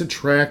 that's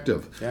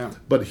attractive. Yeah.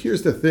 But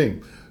here's the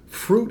thing.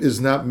 Fruit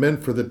is not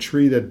meant for the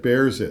tree that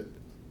bears it.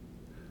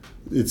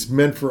 It's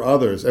meant for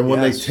others. And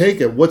when they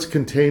take it, what's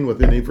contained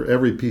within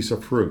every piece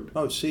of fruit?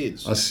 Oh,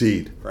 seeds. A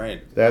seed.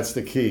 Right. That's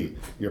the key.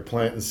 You're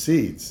planting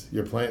seeds.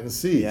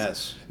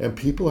 Yes. And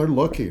people are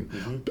looking.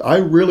 I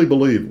really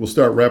believe, we'll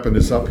start wrapping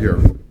this up here.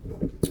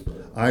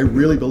 I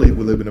really believe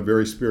we live in a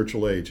very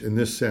spiritual age. In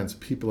this sense,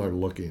 people are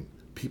looking.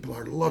 People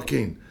are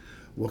looking.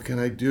 What can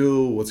I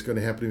do? What's going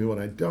to happen to me when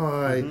I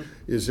die?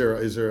 Is there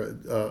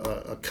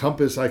a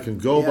compass I can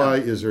go by?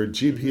 Is there a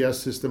GPS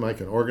system I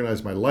can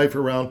organize my life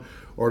around?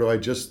 Or do I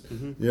just,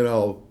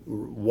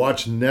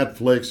 watch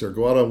Netflix or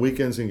go out on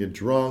weekends and get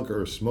drunk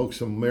or smoke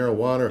some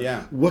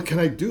marijuana? What can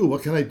I do?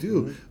 What can I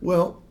do?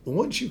 Well,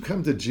 once you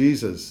come to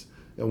Jesus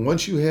and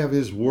once you have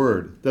his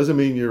word, doesn't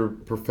mean you're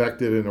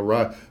perfected in a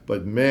right,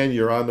 but man,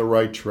 you're on the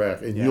right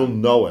track and you'll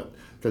know it.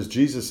 Because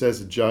Jesus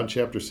says in John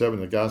chapter 7,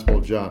 the Gospel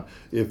of John,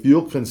 if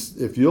you'll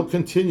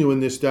continue in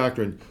this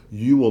doctrine,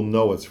 you will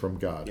know it's from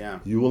God. Yeah.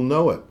 You will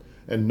know it.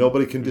 And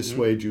nobody can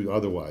dissuade you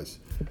otherwise.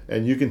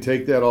 And you can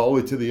take that all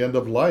the way to the end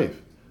of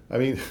life. I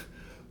mean,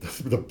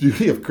 the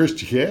beauty of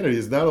Christianity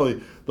is not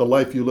only the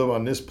life you live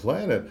on this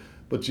planet,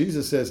 but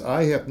Jesus says,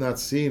 I have not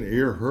seen,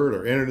 ear heard,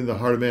 or entered in the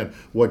heart of man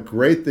what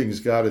great things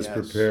God has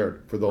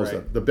prepared for those.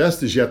 The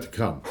best is yet to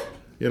come.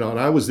 And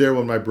I was there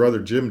when my brother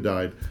Jim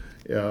died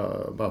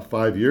about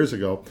 5 years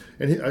ago,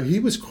 and he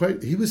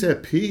was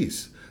at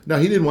peace. Now,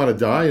 he didn't want to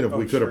die, and if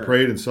we could have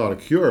prayed and sought a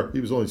cure, he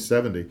was only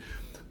 70.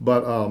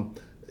 But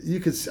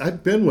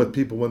I've been with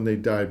people when they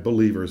died,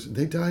 believers.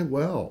 They die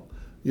well.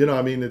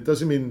 It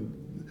doesn't mean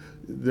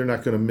they're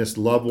not going to miss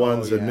loved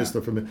ones and miss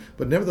the family.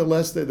 But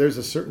nevertheless, there's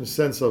a certain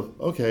sense of,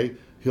 okay,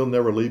 he'll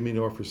never leave me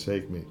nor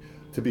forsake me.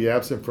 To be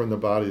absent from the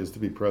body is to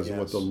be present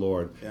with the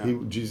Lord. Yeah.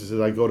 Jesus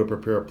said, I go to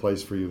prepare a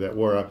place for you that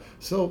where I...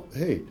 So,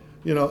 hey,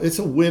 it's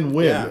a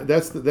win-win. Yeah.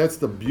 That's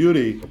the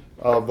beauty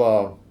of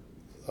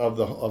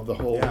the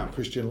whole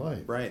Christian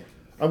life. Right.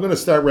 I'm going to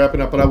start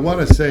wrapping up, but I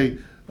want to say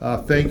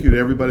thank you to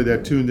everybody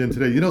that tuned in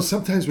today.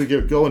 Sometimes we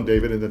get going,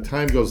 David, and the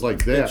time goes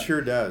like that. It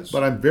sure does.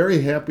 But I'm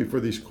very happy for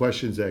these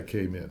questions that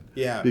came in.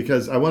 Yeah.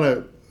 Because I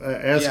want to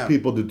ask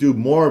people to do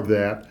more of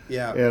that.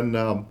 Yeah.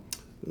 And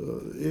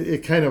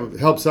it kind of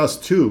helps us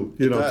too,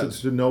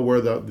 to know where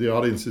the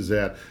audience is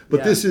at.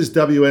 But this is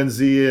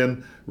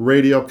WNZN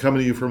Radio coming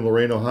to you from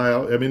Lorain,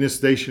 Ohio. This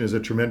station is a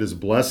tremendous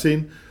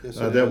blessing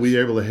that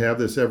we're able to have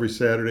this every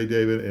Saturday,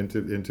 David, and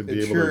to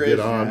be able to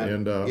get on.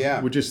 And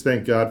we just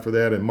thank God for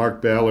that. And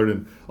Mark Ballard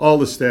and all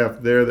the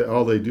staff there,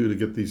 all they do to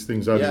get these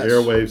things on the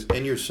airwaves.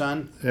 And your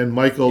son. And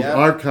Michael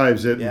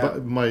archives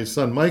it, my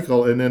son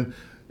Michael. And then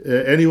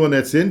anyone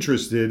that's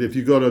interested, if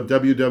you go to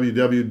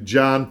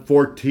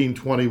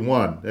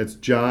www.john1421, that's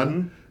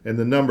John and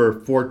the number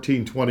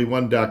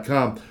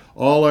 1421.com,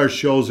 all our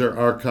shows are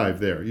archived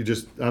there. You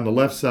just, on the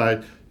left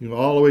side, you go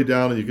all the way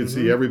down and you can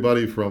see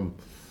everybody from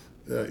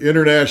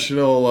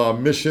international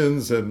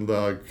missions and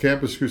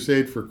Campus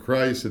Crusade for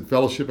Christ and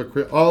Fellowship of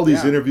Christ, all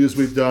these interviews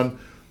we've done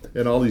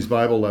and all these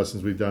Bible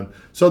lessons we've done.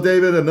 So,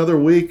 David, another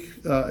week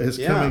is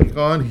coming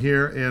on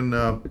here, and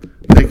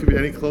thank you.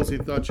 Any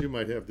closing thoughts you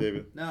might have,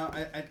 David? No,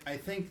 I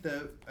think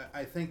the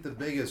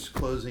biggest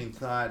closing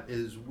thought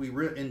is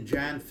in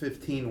John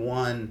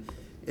 15:1,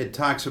 it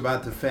talks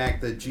about the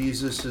fact that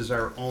Jesus is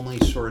our only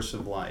source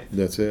of life.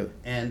 That's it.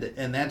 And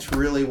that's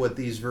really what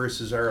these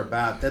verses are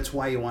about. That's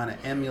why you want to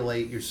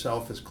emulate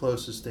yourself as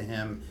closest to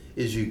Him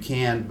as you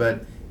can,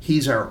 but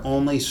He's our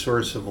only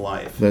source of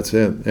life. That's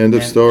it. End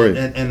of story.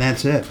 And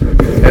that's it.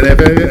 And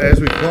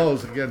as we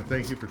close, again,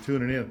 thank you for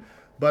tuning in.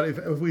 But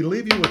if we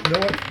leave you with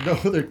no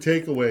other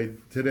takeaway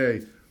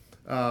today,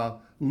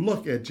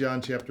 look at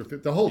John chapter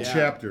 15, the whole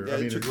chapter. Yeah,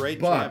 it's a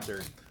great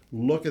chapter.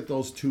 Look at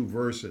those two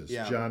verses,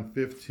 John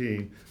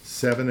 15,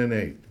 7 and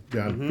 8.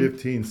 John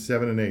 15,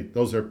 7 and 8.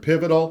 Those are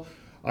pivotal.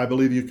 I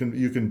believe you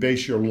can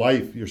base your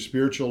life, your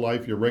spiritual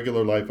life, your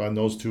regular life on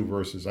those two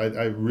verses.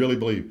 I really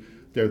believe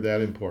they're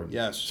that important.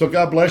 Yes. So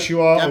God bless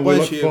you all, and we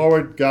look you.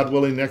 forward, God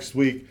willing, next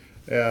week,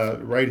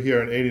 right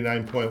here on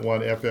 89.1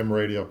 FM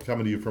radio,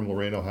 coming to you from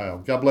Lorain,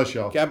 Ohio. God bless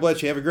you all. God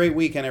bless you. Have a great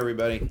weekend,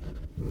 everybody.